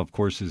time, of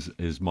course,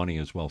 is money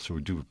as well, so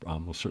we do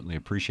we'll certainly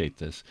appreciate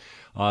this.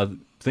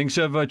 Things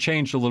have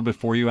changed a little bit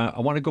for you. I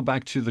want to go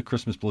back to the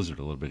Christmas blizzard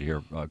a little bit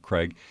here,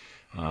 Craig.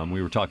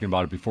 We were talking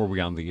about it before we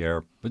got on the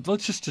air, but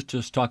let's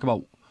just talk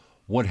about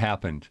what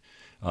happened.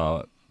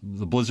 The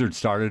blizzard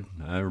started,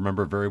 I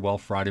remember very well,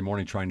 Friday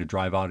morning trying to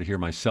drive out of here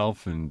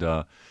myself, and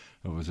it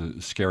was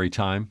a scary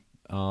time.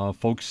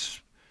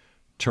 Folks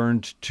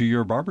turned to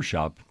your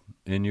barbershop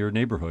in your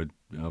neighborhood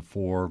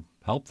for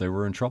help. They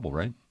were in trouble,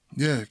 right?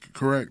 Yeah,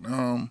 correct.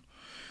 I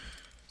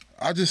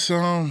just,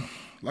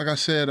 like I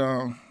said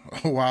a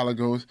while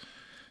ago,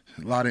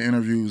 a lot of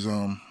interviews,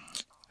 an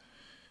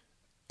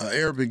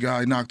Arabic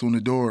guy knocked on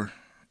the door,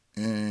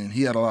 and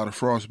he had a lot of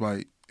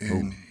frostbite,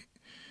 and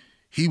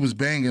he was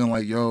banging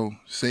like, yo,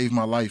 save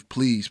my life,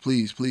 please,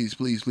 please, please,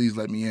 please, please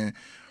let me in.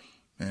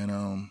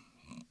 And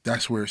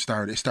that's where it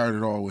started. It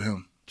started all with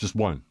him. Just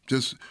one?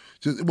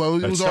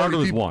 Well, it was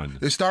already people. One.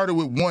 It started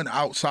with one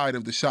outside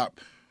of the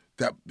shop.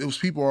 That it was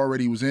people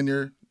already was in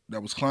there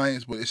that was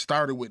clients, but it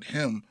started with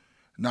him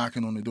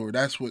knocking on the door.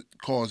 That's what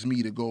caused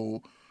me to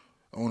go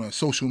on a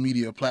social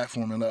media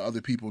platform and let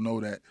other people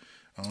know that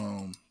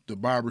the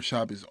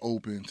barbershop is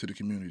open to the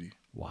community.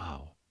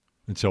 Wow.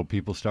 And so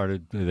people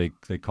started,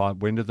 they caught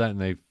wind of that and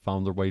they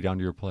found their way down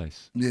to your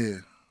place. Yeah.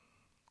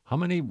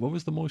 What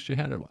was the most you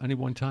had at any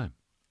one time?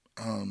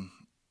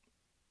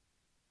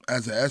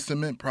 As an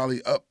estimate,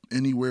 probably up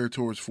anywhere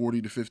towards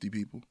 40 to 50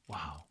 people.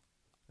 Wow.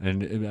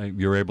 And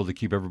you're able to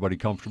keep everybody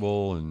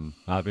comfortable, and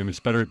I mean, it's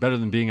better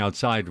than being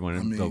outside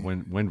when the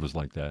wind was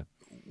like that.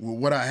 Well,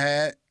 what I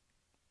had,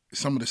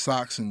 some of the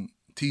socks and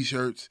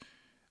T-shirts.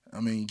 I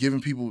mean,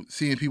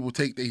 seeing people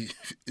take their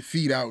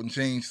feet out and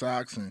change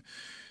socks and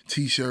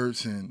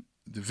T-shirts and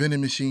the vending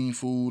machine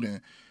food.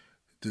 And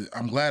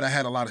I'm glad I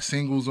had a lot of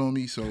singles on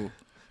me, so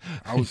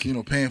I was,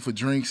 paying for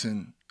drinks.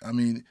 And, I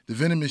mean, the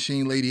vending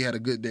machine lady had a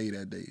good day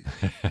that day.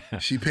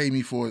 She paid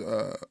me for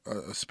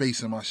a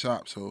space in my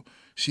shop, so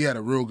she had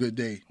a real good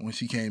day when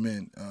she came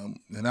in.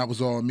 And that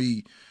was all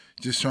me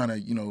just trying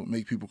to,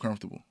 make people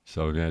comfortable.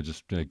 So, yeah,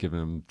 just giving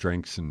them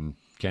drinks and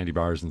candy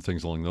bars and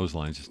things along those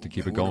lines just to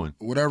keep it going.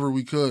 Whatever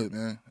we could,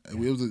 man. It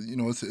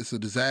was it's a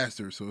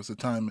disaster, so it's a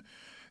time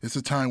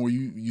where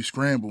you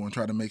scramble and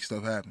try to make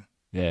stuff happen.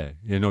 Yeah,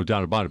 no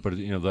doubt about it. But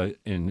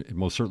and it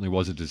most certainly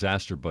was a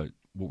disaster. But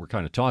what we're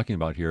kind of talking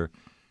about here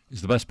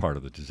is the best part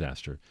of the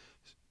disaster: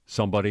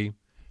 somebody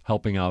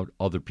helping out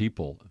other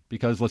people.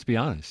 Because let's be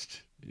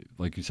honest,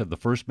 like you said, the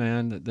first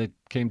man that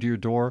came to your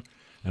door,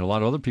 and a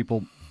lot of other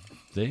people,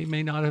 they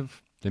may not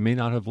have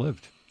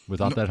lived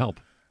without that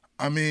help.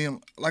 I mean,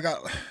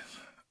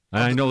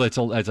 I know that's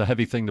a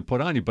heavy thing to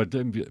put on you, but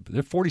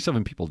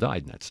 47 people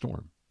died in that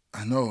storm.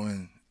 I know,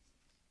 and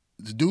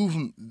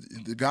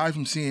the guy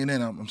from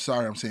CNN, I'm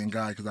sorry I'm saying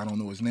guy because I don't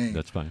know his name.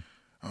 That's fine.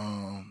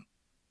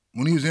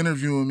 When he was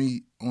interviewing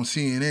me on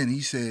CNN,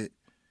 he said,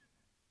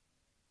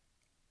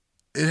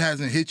 it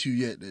hasn't hit you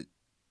yet that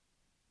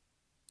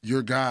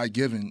you're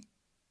God-given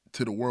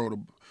to the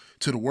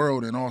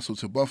world and also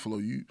to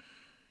Buffalo.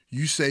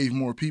 You save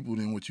more people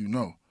than what you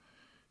know.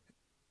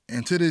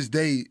 And to this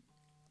day,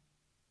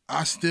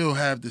 I still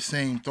have the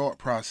same thought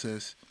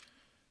process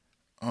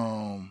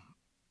in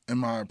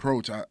my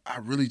approach. I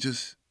really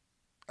just,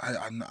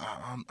 I'm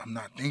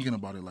not thinking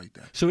about it like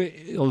that. So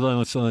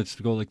let's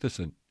go like this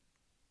then.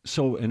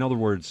 So in other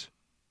words,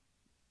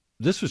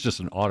 this was just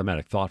an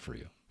automatic thought for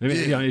you. I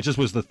mean, it just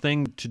was the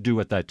thing to do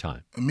at that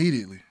time.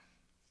 Immediately.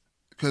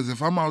 Because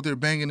if I'm out there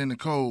banging in the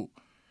code,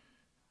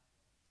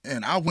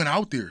 and I went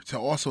out there to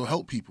also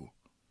help people.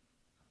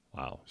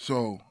 Wow.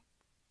 So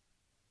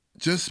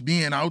just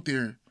being out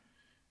there,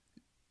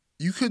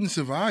 you couldn't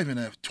survive in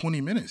that 20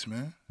 minutes,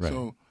 man. Right.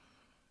 So,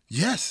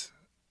 yes,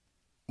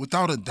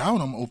 without a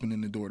doubt, I'm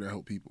opening the door to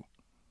help people.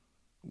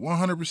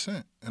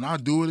 100%. And I'll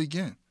do it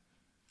again.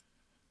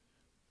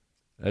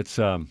 That's,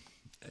 can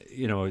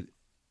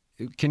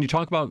you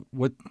talk about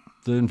what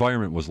the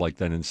environment was like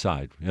then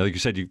inside? Like you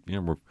said,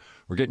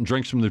 we're getting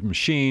drinks from the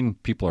machine.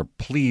 People are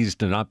pleased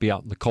to not be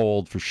out in the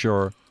cold for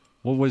sure.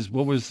 What was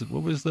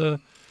the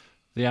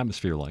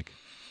atmosphere like?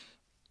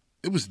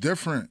 It was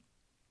different.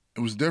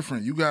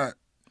 You got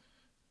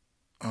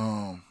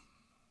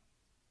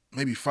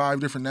maybe 5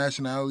 different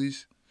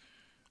nationalities.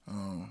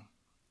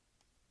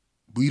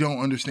 We don't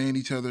understand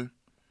each other.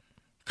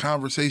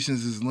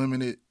 Conversations is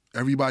limited.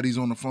 Everybody's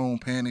on the phone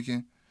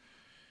panicking.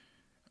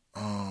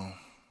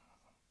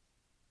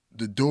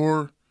 The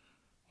door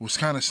was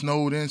kind of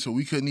snowed in, so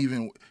we couldn't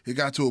even, it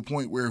got to a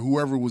point where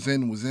whoever was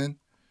in was in.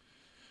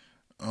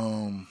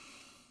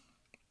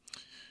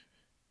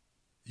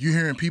 You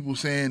hearing people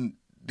saying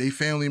they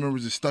family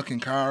members are stuck in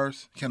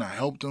cars. Can I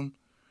help them?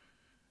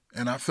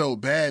 And I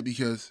felt bad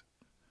because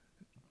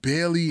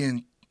Bailey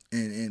and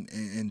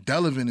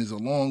Delavan is a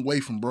long way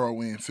from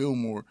Broadway and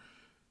Fillmore.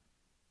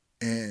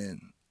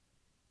 And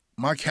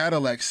my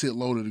Cadillac sit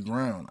low to the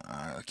ground.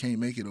 I can't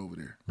make it over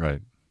there.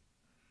 Right.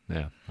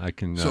 Yeah, I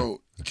can.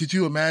 So could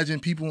you imagine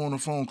people on the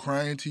phone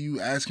crying to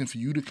you, asking for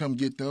you to come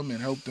get them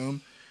and help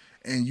them?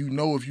 And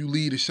if you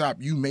leave the shop,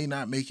 you may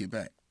not make it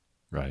back.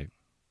 Right.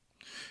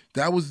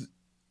 That was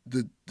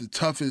the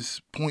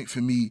toughest point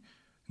for me,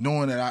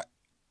 knowing that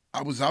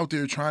I was out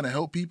there trying to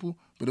help people,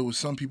 but it was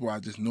some people I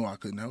just knew I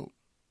couldn't help.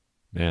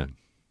 Man.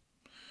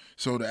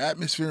 So the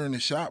atmosphere in the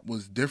shop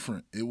was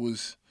different. It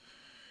was.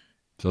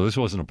 So this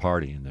wasn't a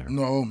party in there.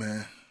 No,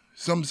 man.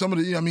 Some of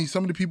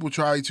the people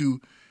tried to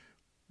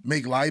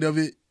make light of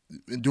it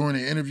during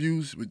the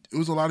interviews, but it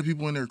was a lot of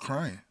people in there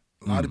crying.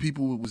 A lot of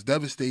people was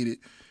devastated,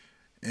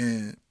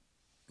 and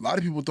a lot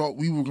of people thought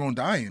we were going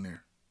to die in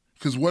there.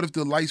 Because what if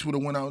the lights would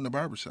have went out in the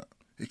barbershop?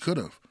 It could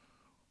have.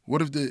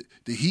 What if the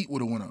heat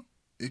would have went up?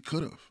 It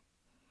could have.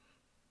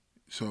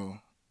 So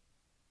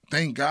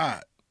thank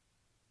God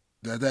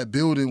that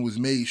building was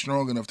made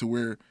strong enough to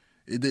where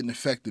it didn't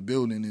affect the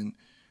building, and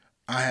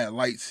I had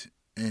lights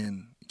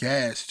and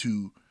gas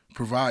to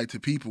provide to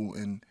people,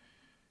 and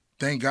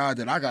thank God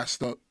that I got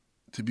stuck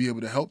to be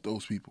able to help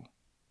those people.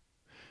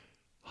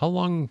 How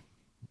long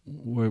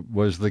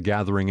was the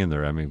gathering in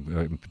there? I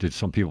mean, did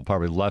some people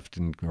probably left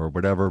or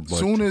whatever? As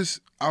soon as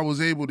I was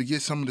able to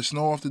get some of the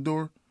snow off the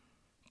door,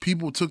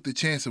 people took the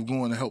chance of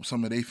going to help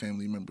some of their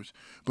family members.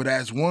 But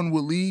as one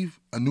would leave,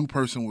 a new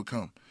person would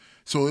come.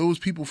 So it was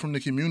people from the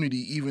community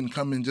even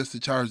coming just to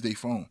charge their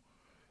phone.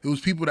 It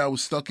was people that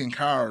was stuck in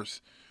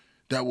cars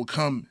that would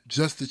come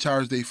just to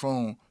charge their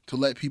phone to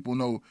let people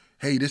know,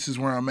 hey, this is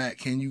where I'm at.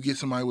 Can you get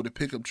somebody with a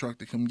pickup truck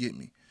to come get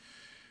me?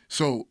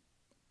 So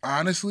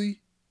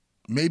honestly,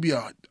 maybe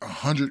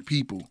 100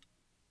 people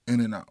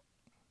in and out.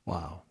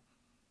 Wow.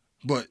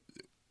 But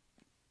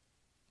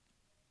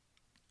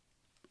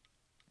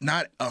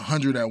not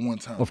 100 at one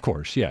time. Of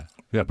course, yeah.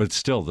 Yeah, but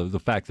still, the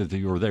fact that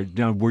you were there.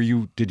 Now,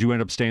 did you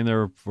end up staying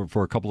there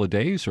for a couple of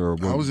days? Or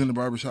I was in the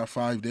barbershop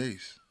 5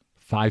 days.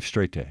 5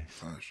 straight days?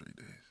 5 straight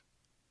days.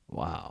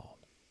 Wow.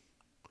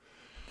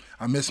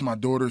 I missed my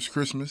daughter's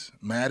Christmas,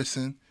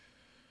 Madison,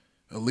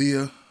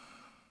 Aaliyah.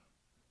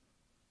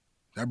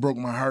 That broke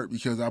my heart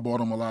because I bought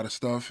them a lot of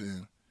stuff,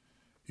 and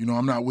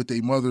I'm not with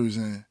their mothers,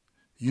 and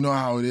you know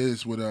how it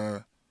is with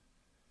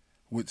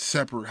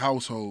separate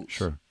households.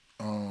 Sure.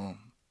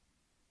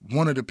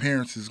 One of the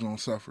parents is gonna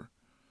suffer.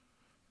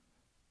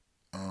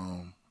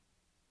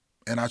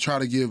 And I try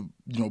to give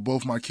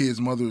both my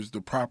kids' mothers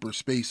the proper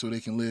space so they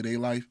can live their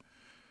life.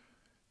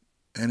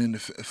 And in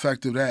the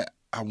effect of that,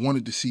 I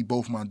wanted to see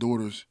both my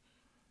daughters,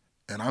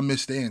 and I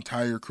missed their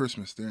entire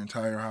Christmas, their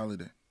entire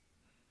holiday.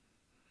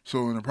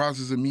 So in the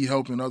process of me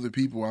helping other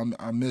people,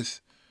 I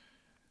miss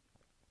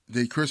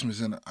their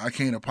Christmas, and I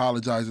can't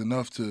apologize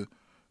enough to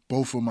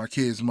both of my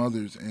kids'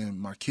 mothers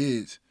and my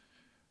kids,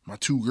 my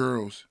 2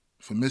 girls,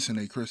 for missing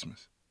their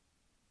Christmas.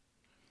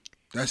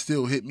 That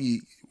still hit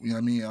me. You know what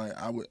I mean?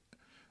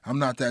 I'm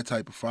not that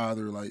type of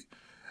father. Like,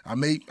 I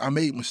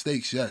made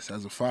mistakes, yes,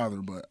 as a father,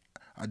 but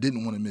I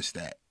didn't want to miss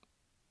that.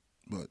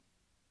 But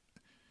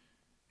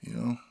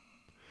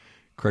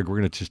Craig, we're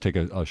going to just take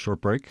a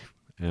short break,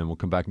 and we'll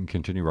come back and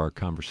continue our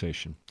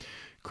conversation.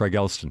 Craig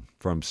Elston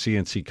from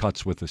C&C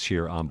Cuts with us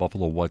here on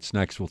Buffalo What's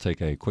Next. We'll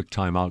take a quick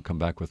time out, come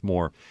back with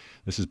more.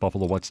 This is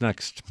Buffalo What's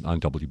Next on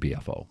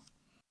WBFO.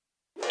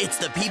 It's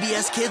the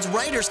PBS Kids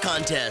Writers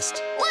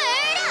Contest.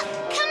 Word up!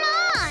 Come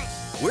on!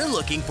 We're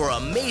looking for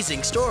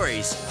amazing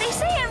stories. They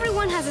say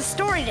everyone has a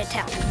story to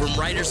tell. From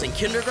writers in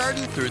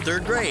kindergarten through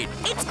 3rd grade.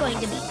 It's going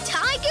to be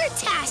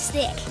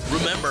tiger-tastic.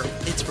 Remember,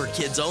 it's for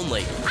kids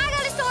only. I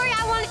got a story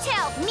I want to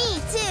tell.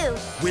 Me too.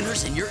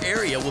 Winners in your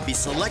area will be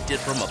selected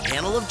from a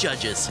panel of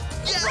judges.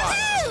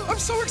 Yes! Woo-hoo! I'm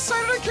so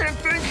excited I can't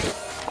think.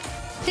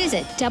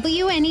 Visit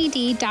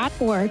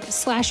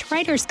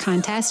WNED.org/writers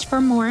contest for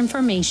more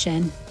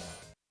information.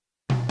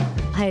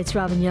 Hi, it's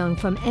Robin Young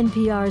from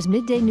NPR's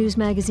Midday News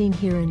Magazine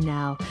Here and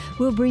Now.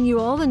 We'll bring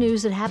you all the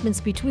news that happens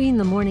between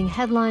the morning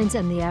headlines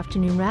and the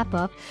afternoon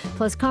wrap-up,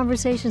 plus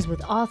conversations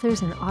with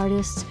authors and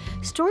artists,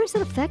 stories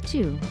that affect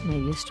you,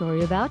 maybe a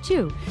story about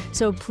you.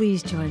 So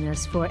please join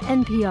us for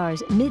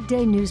NPR's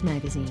Midday News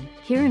Magazine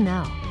Here and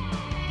Now.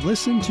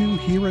 Listen to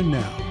Here and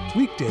Now,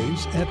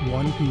 weekdays at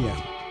 1 p.m.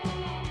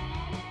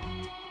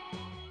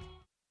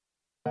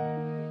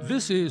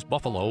 This is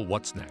Buffalo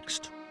What's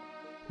Next,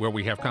 where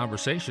we have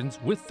conversations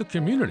with the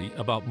community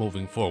about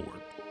moving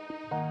forward.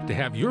 To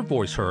have your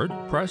voice heard,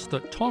 press the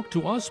Talk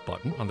to Us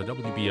button on the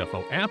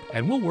WBFO app,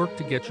 and we'll work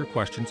to get your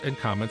questions and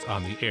comments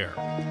on the air.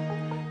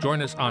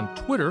 Join us on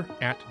Twitter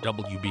at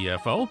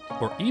WBFO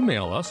or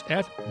email us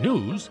at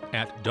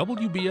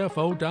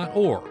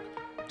news@wbfo.org.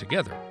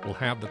 Together, we'll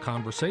have the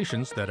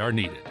conversations that are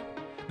needed.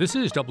 This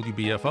is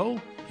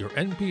WBFO, your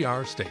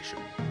NPR station.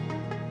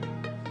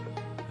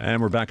 And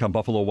we're back on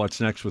Buffalo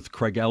What's Next with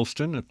Craig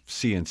Elston of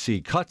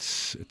C&C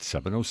Cuts at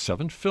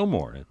 707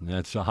 Fillmore. And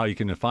that's how you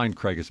can find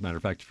Craig. As a matter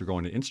of fact, if you're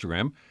going to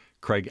Instagram,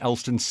 Craig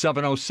Elston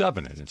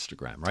 707 at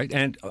Instagram, right?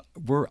 And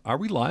are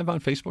we live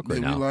on Facebook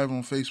right now? We're live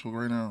on Facebook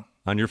right now.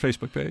 On your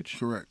Facebook page?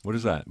 Correct. What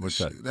is that? What's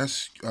that?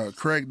 That's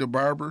Craig the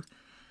Barber,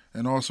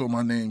 and also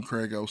my name,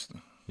 Craig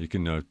Elston. You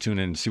can tune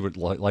in and see what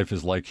life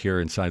is like here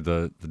inside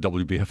the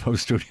WBFO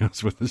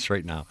studios with us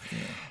right now.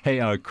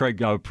 Yeah. Hey,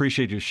 Craig, I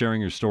appreciate you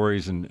sharing your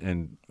stories.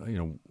 And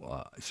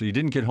so you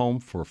didn't get home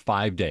for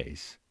 5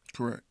 days.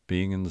 Correct.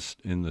 Being in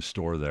the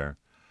store there.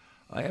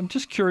 I'm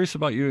just curious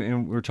about you,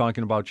 and we're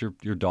talking about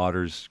your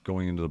daughters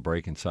going into the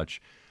break and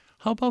such.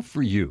 How about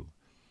for you?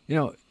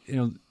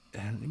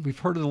 We've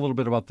heard a little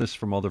bit about this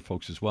from other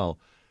folks as well.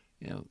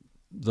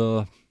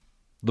 The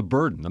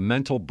burden, the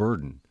mental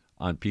burden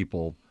on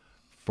people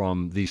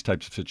from these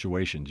types of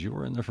situations. You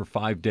were in there for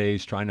 5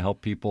 days trying to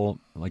help people.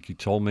 Like you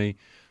told me,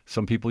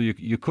 some people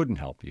you couldn't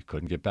help. You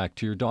couldn't get back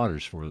to your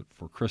daughters for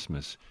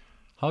Christmas.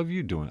 How are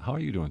you doing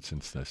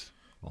since this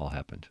all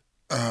happened?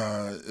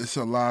 It's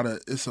a lot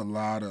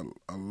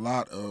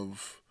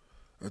of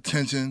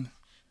attention,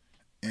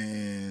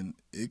 and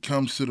it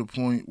comes to the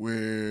point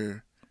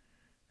where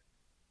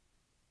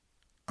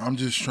I'm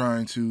just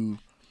trying to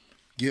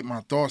get my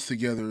thoughts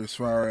together as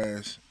far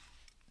as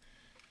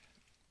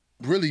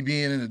really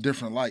being in a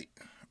different light.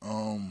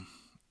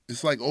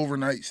 It's like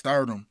overnight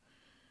stardom.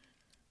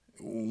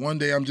 One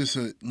day I'm just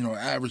a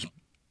average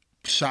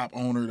shop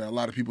owner that a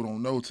lot of people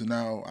don't know, to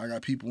now I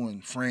got people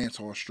in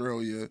France,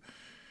 Australia,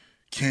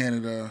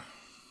 Canada,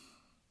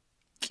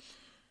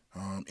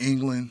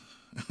 England.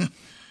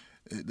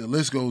 The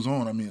list goes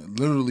on. I mean,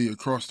 literally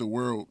across the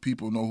world,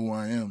 people know who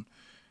I am.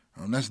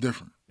 That's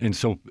different. And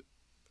so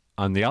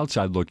on the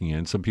outside looking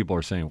in, some people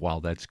are saying, wow,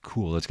 that's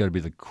cool. That's got to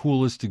be the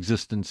coolest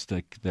existence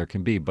that there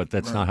can be, but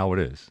that's not how it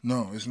is.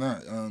 No, it's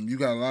not. You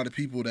got a lot of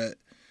people that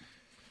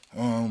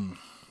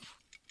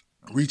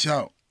reach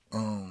out.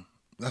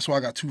 That's why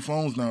I got 2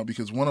 phones now,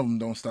 because one of them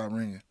don't stop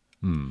ringing.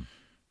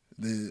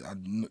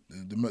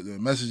 The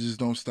messages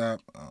don't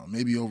stop.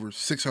 Maybe over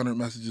 600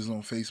 messages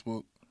on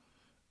Facebook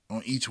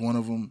on each one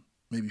of them,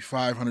 maybe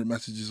 500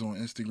 messages on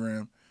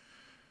Instagram.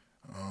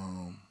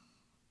 Maybe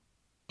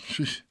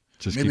keeps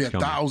coming.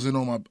 1,000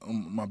 on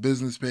my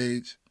business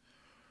page.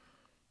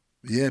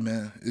 Yeah,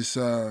 man, it's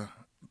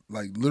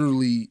like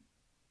literally.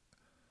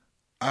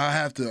 I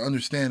have to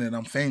understand that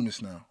I'm famous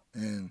now,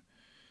 and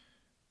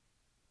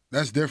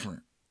that's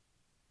different.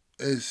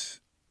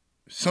 It's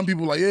some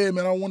people like, yeah,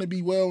 man, I want to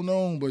be well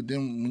known, but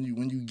then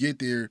when you get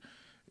there,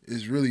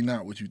 it's really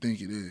not what you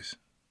think it is.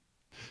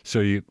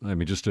 So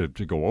just to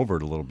go over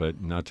it a little bit,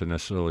 not to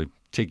necessarily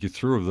take you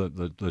through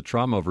the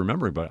trauma of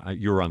remembering, but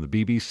you were on the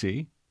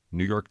BBC,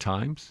 New York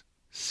Times,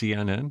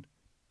 CNN,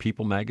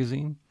 People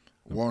Magazine,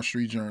 Wall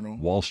Street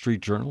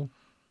Journal.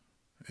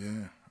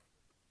 Yeah.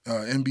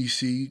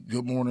 NBC,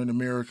 Good Morning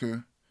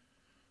America,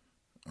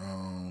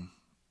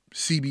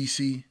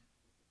 CBC,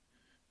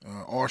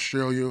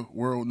 Australia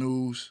World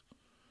News,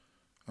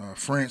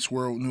 France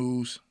World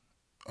News,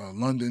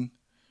 London.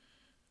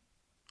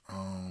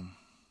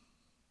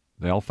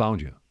 They all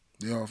found you.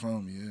 They all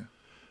found me, yeah.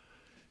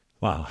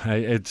 Wow,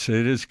 it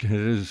is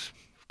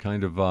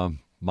kind of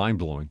mind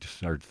blowing to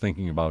start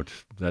thinking about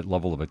that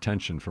level of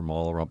attention from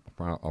all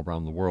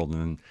around the world, and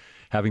then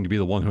having to be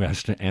the one who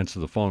has to answer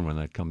the phone when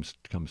that comes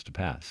to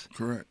pass.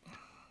 Correct.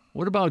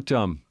 What about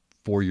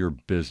for your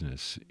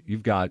business?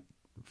 You've got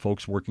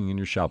folks working in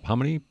your shop. How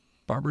many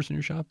barbers in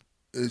your shop?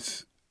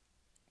 It's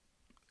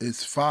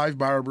 5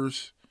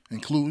 barbers,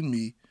 including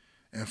me,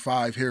 and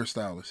 5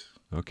 hairstylists.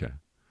 Okay.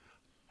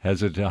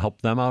 Has it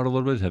helped them out a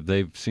little bit? Have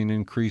they seen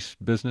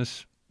increased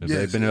business? Have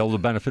they been able to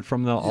benefit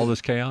from all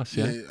this chaos?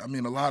 Yeah. I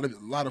mean, a lot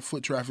of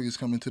foot traffic is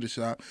coming to the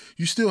shop.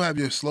 You still have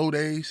your slow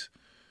days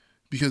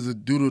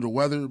due to the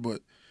weather,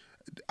 but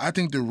I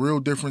think the real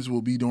difference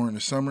will be during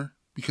the summer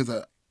because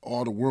of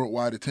all the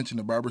worldwide attention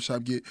the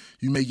barbershop get.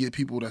 You may get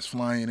people that's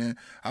flying in.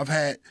 I've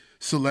had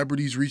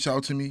celebrities reach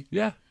out to me.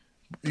 Yeah.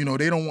 They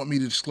don't want me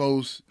to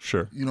disclose.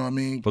 Sure. You know what I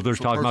mean? But they're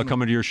talking about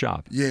coming to your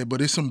shop. Yeah, but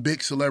there's some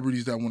big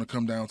celebrities that want to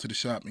come down to the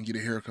shop and get a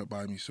haircut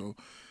by me. So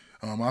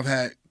I've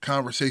had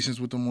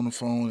conversations with them on the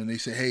phone, and they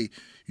say, hey,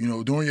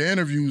 during your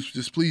interviews,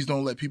 just please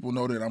don't let people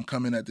know that I'm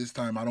coming at this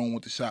time. I don't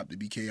want the shop to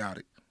be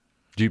chaotic.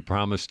 Do you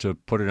promise to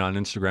put it on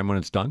Instagram when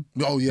it's done?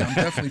 Oh, yeah, I'm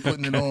definitely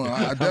putting it on.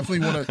 I definitely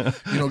want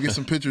to, get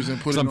some pictures and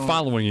put it on. I'm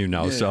following you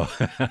now, yeah. so.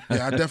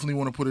 Yeah, I definitely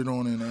want to put it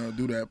on and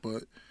do that.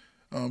 But,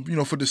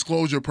 for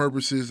disclosure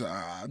purposes,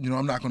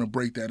 I'm not going to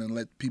break that and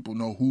let people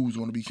know who's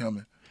going to be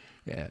coming.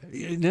 Yeah,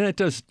 and then it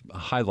does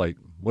highlight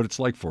what it's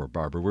like for a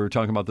barber. We were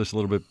talking about this a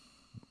little bit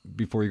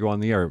before you go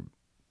on the air.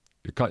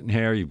 You're cutting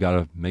hair, you've got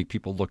to make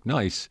people look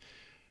nice.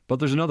 But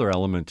there's another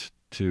element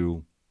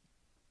to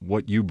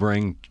what you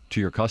bring to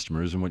your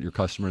customers and what your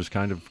customers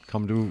kind of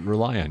come to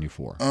rely on you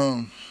for.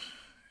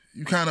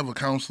 You're kind of a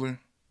counselor.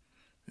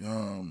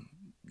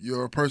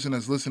 You're a person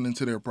that's listening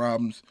to their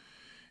problems.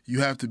 You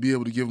have to be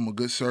able to give them a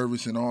good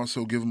service and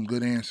also give them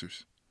good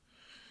answers.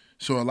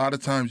 So a lot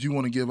of times you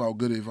want to give out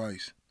good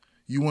advice.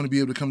 You want to be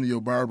able to come to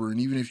your barber, and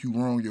even if you're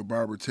wrong, your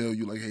barber tell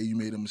you, like, hey, you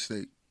made a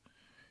mistake.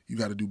 You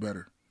got to do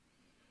better.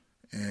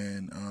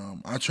 And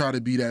I try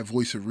to be that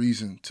voice of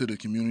reason to the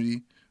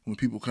community when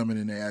people come in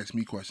and they ask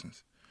me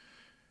questions.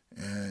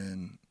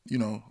 And,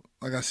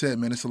 like I said,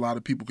 man, it's a lot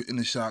of people in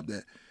the shop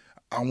that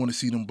I want to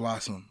see them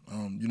blossom.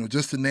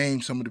 Just to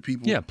name some of the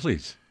people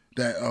please.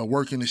 That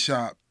work in the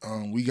shop,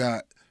 we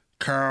got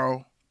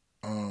Carl,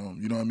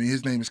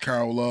 his name is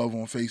Carl Love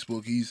on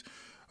Facebook. He's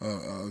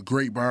a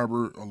great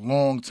barber, a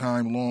long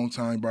time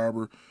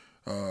barber,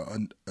 a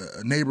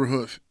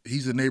neighborhood.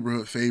 He's a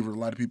neighborhood favorite. A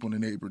lot of people in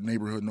the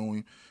neighborhood know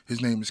him.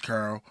 His name is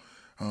Carl.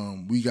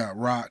 We got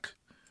Rock.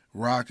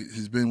 Rock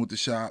has been with the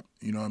shop.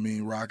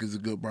 Rock is a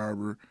good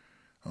barber.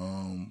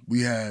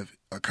 We have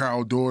a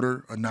Carl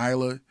daughter,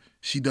 Anila.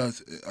 She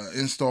does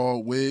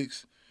install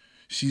wigs.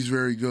 She's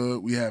very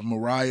good. We have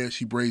Mariah.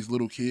 She braids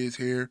little kids'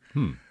 hair.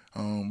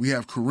 We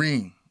have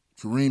Kareem.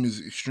 Kareem is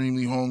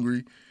extremely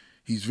hungry.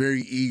 He's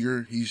very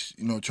eager. He's,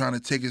 trying to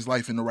take his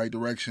life in the right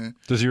direction.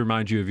 Does he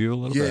remind you of you a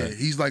little bit? Yeah,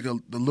 he's like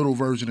the little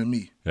version of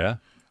me. Yeah.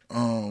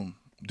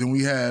 Then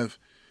we have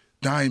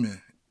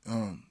Diamond.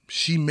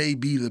 She may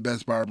be the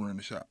best barber in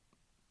the shop.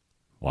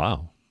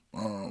 Wow.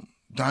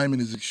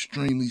 Diamond is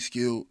extremely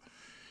skilled.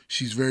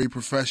 She's very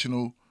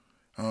professional.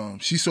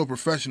 She's so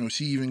professional,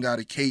 she even got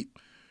a cape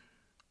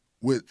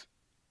with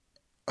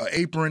an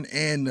apron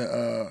and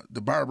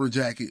the barber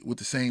jacket with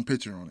the same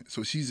picture on it.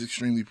 So she's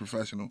extremely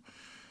professional.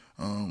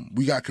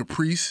 We got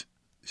Caprice.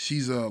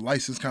 She's a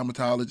licensed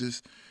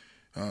cosmetologist.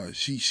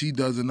 She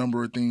does a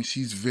number of things.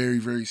 She's very,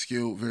 very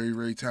skilled, very,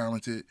 very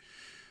talented.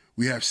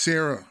 We have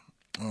Sarah.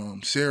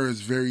 Sarah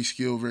is very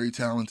skilled, very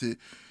talented.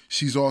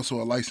 She's also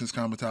a licensed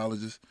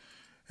cosmetologist.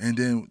 And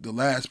then the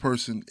last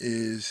person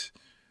is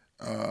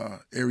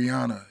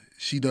Ariana.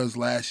 She does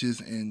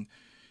lashes and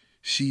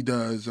she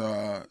does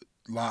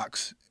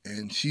locks,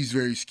 and she's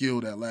very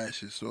skilled at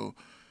lashes. So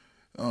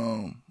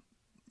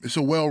it's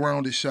a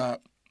well-rounded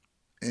shop,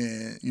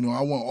 and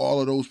I want all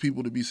of those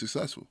people to be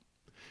successful.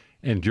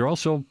 And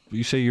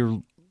you say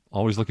you're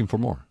always looking for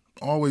more.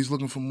 Always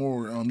looking for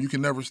more. You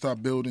can never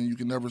stop building. You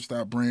can never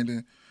stop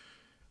branding.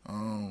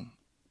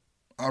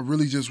 I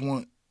really just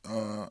want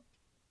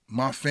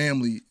my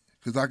family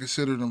because I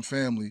consider them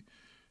family,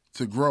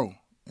 to grow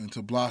and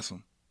to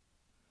blossom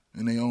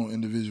in their own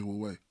individual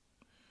way.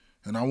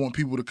 And I want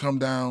people to come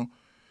down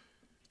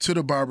to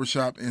the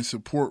barbershop and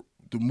support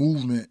the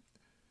movement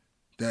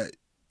that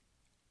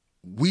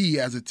we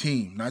as a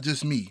team, not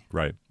just me,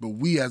 right, but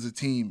we as a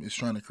team is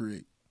trying to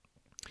create.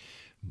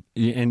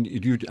 Yeah, and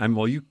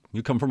you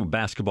come from a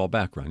basketball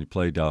background. You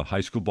played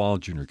high school ball,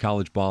 junior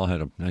college ball,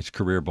 had a nice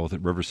career both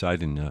at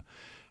Riverside and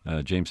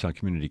Jamestown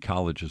Community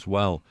College as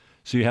well.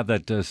 So you have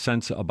that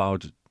sense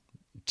about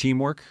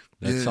teamwork.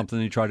 That's something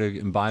you try to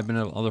imbibe in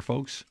other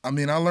folks. I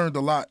mean, I learned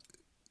a lot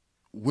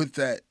with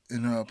that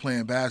in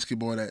playing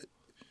basketball, that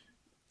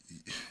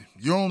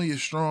you're only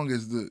as strong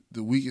as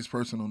the weakest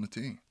person on the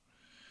team.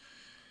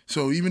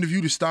 So even if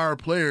you're the star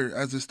player,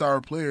 as a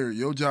star player,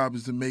 your job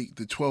is to make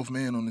the 12th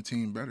man on the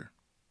team better.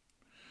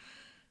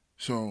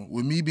 So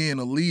with me being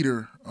a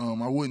leader,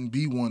 I wouldn't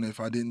be one if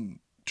I didn't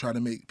try to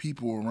make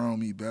people around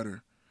me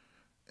better.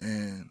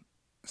 And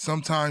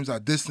sometimes I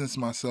distance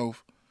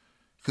myself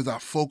because I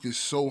focus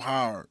so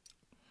hard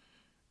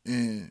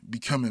in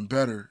becoming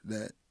better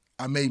that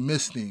I may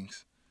miss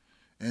things.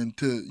 And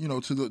to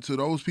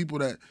those people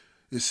that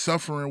is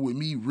suffering with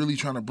me really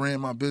trying to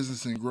brand my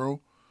business and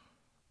grow,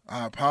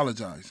 I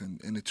apologize.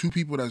 And the two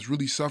people that's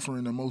really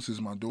suffering the most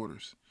is my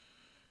daughters,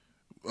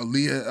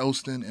 Aaliyah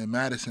Elston and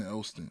Madison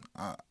Elston.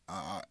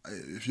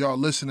 If y'all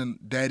listening,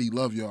 Daddy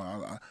love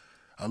y'all.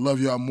 I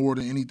love y'all more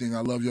than anything.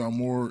 I love y'all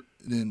more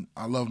than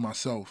I love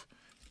myself.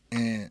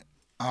 And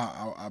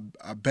I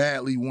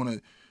badly want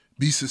to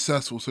be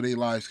successful so their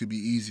lives could be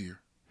easier.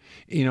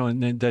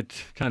 And then that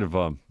kind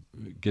of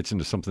gets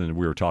into something that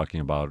we were talking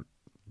about,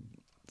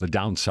 the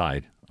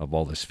downside of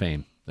all this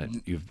fame that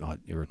you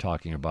were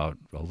talking about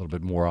a little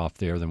bit more off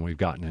there than we've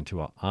gotten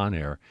into on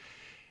air.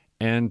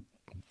 And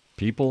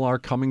people are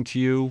coming to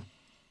you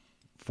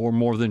for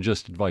more than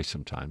just advice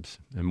sometimes,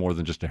 and more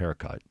than just a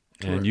haircut.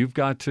 Correct. And you've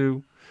got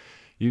to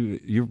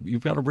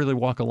really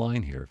walk a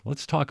line here.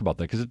 Let's talk about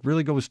that, because it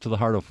really goes to the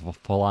heart of a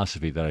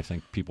philosophy that I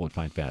think people would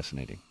find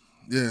fascinating.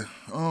 Yeah.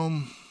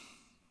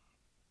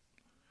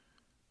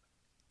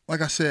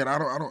 Like I said, I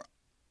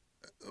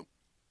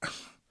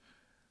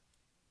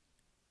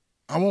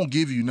won't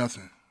give you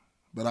nothing,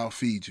 but I'll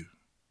feed you.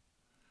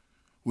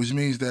 Which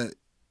means that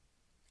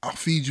I'll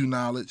feed you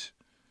knowledge.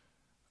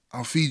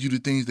 I'll feed you the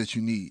things that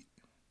you need.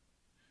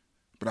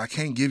 But I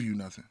can't give you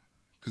nothing,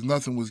 because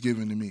nothing was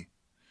given to me.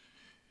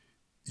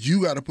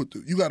 You got to put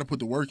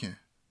the work in,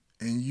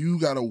 and you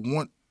got to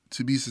want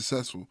to be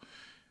successful.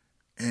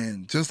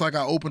 And just like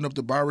I opened up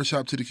the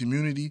barbershop to the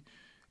community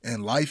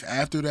and life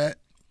after that,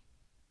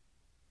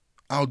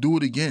 I'll do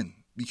it again,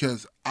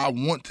 because I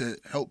want to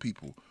help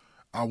people.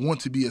 I want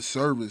to be a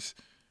service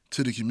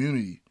to the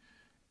community.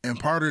 And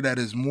part of that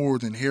is more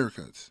than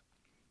haircuts.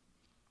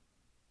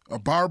 A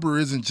barber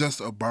isn't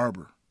just a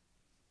barber.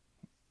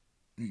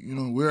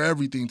 We're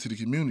everything to the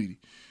community.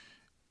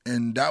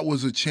 And that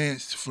was a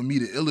chance for me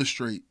to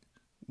illustrate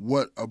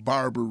what a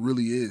barber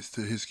really is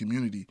to his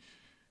community,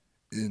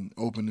 in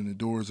opening the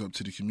doors up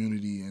to the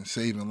community and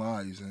saving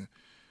lives. And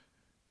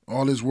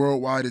all this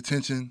worldwide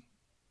attention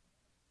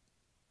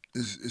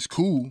is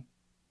cool,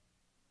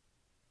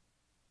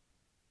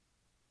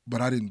 but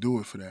I didn't do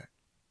it for that.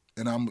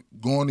 And I'm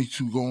going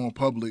to go on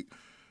public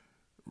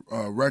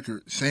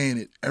record saying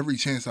it every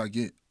chance I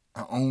get.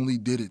 I only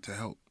did it to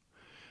help.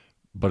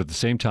 But at the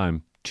same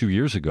time, 2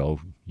 years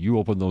ago, you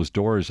opened those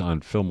doors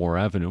on Fillmore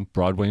Avenue,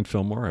 Broadway and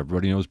Fillmore.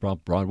 Everybody knows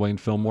about Broadway and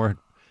Fillmore.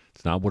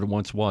 It's not what it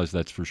once was,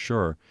 that's for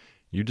sure.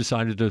 You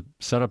decided to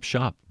set up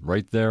shop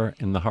right there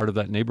in the heart of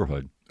that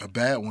neighborhood. A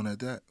bad one at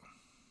that.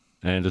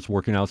 And it's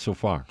working out so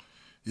far.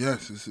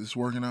 Yes, it's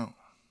working out.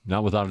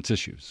 Not without its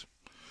issues.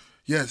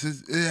 Yes,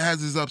 it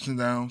has its ups and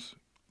downs.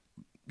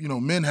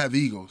 Men have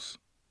egos.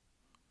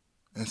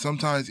 And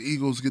sometimes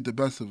egos get the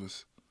best of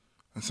us.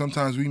 And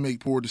sometimes we make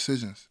poor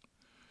decisions.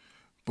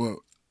 But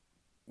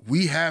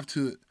we have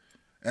to,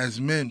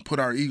 as men, put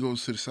our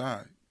egos to the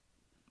side.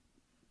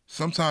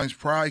 Sometimes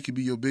pride can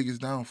be your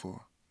biggest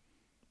downfall.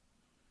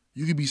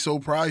 You can be so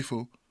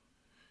prideful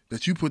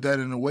that you put that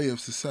in the way of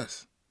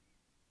success.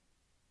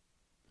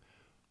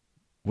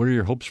 What are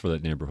your hopes for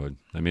that neighborhood?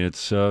 I mean,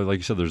 it's like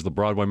you said, there's the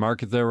Broadway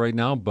market there right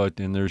now,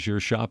 and there's your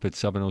shop at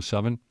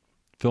 707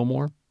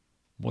 Fillmore.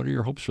 What are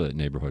your hopes for that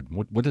neighborhood?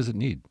 What does it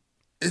need?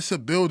 It's a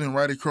building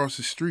right across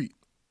the street.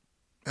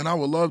 And I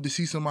would love to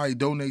see somebody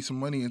donate some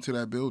money into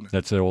that building.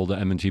 That's the old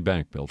M&T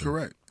Bank building.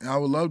 Correct. And I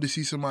would love to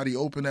see somebody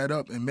open that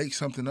up and make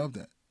something of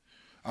that.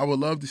 I would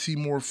love to see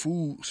more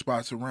food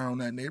spots around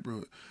that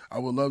neighborhood. I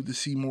would love to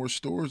see more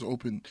stores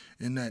open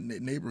in that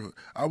neighborhood.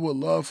 I would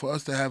love for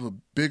us to have a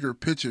bigger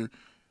picture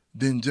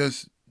than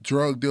just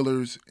drug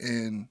dealers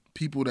and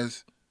people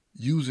that's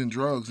using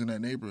drugs in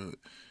that neighborhood.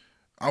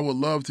 I would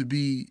love to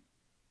be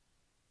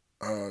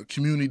a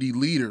community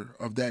leader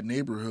of that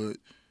neighborhood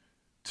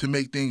to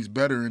make things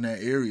better in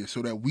that area,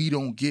 so that we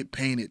don't get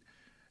painted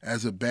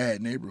as a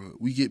bad neighborhood.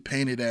 We get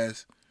painted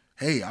as,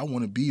 hey, I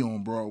want to be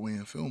on Broadway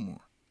and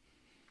Fillmore.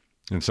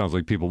 And it sounds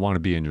like people want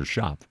to be in your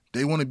shop.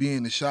 They want to be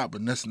in the shop,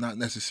 but that's not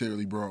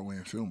necessarily Broadway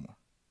and Fillmore.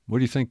 What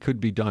do you think could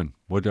be done?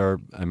 Are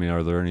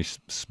there any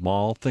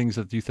small things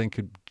that you think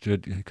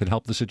could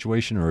help the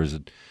situation, or is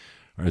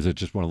it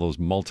just one of those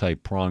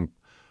multi-pronged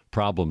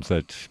problems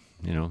that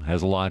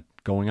has a lot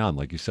going on?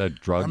 Like you said,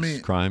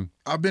 drugs, crime.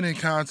 I've been in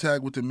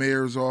contact with the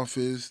mayor's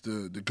office,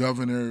 the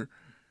governor,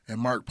 and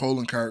Mark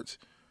Polenkarts.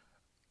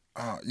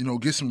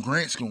 Get some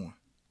grants going.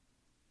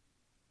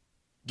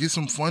 Get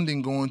some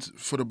funding going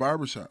for the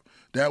barbershop.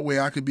 That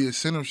way I could be a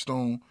center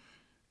stone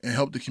and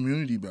help the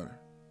community better.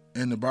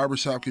 And the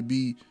barbershop could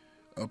be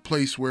a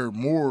place where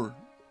more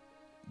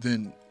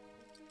than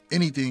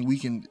anything we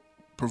can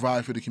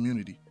provide for the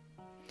community.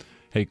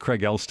 Hey,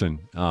 Craig Elston,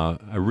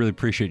 I really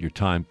appreciate your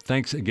time.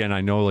 Thanks again.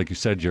 I know, like you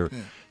said,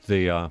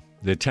 the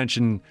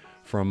attention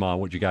from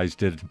what you guys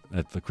did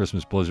at the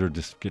Christmas blizzard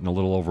just getting a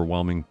little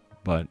overwhelming,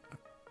 but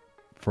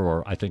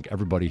for, I think,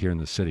 everybody here in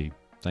the city,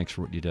 thanks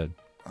for what you did.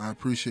 I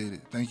appreciate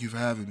it. Thank you for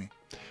having me.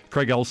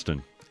 Craig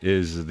Elston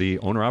is the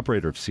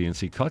owner-operator of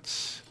C&C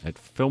Cuts at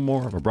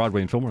Fillmore, or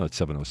Broadway in Fillmore. That's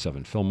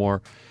 707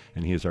 Fillmore,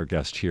 and he is our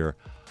guest here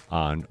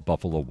on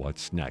Buffalo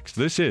What's Next.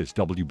 This is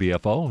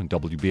WBFO and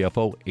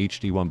WBFO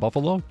HD1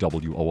 Buffalo,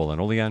 WOLN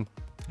Olean,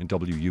 and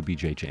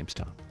WUBJ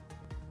Jamestown.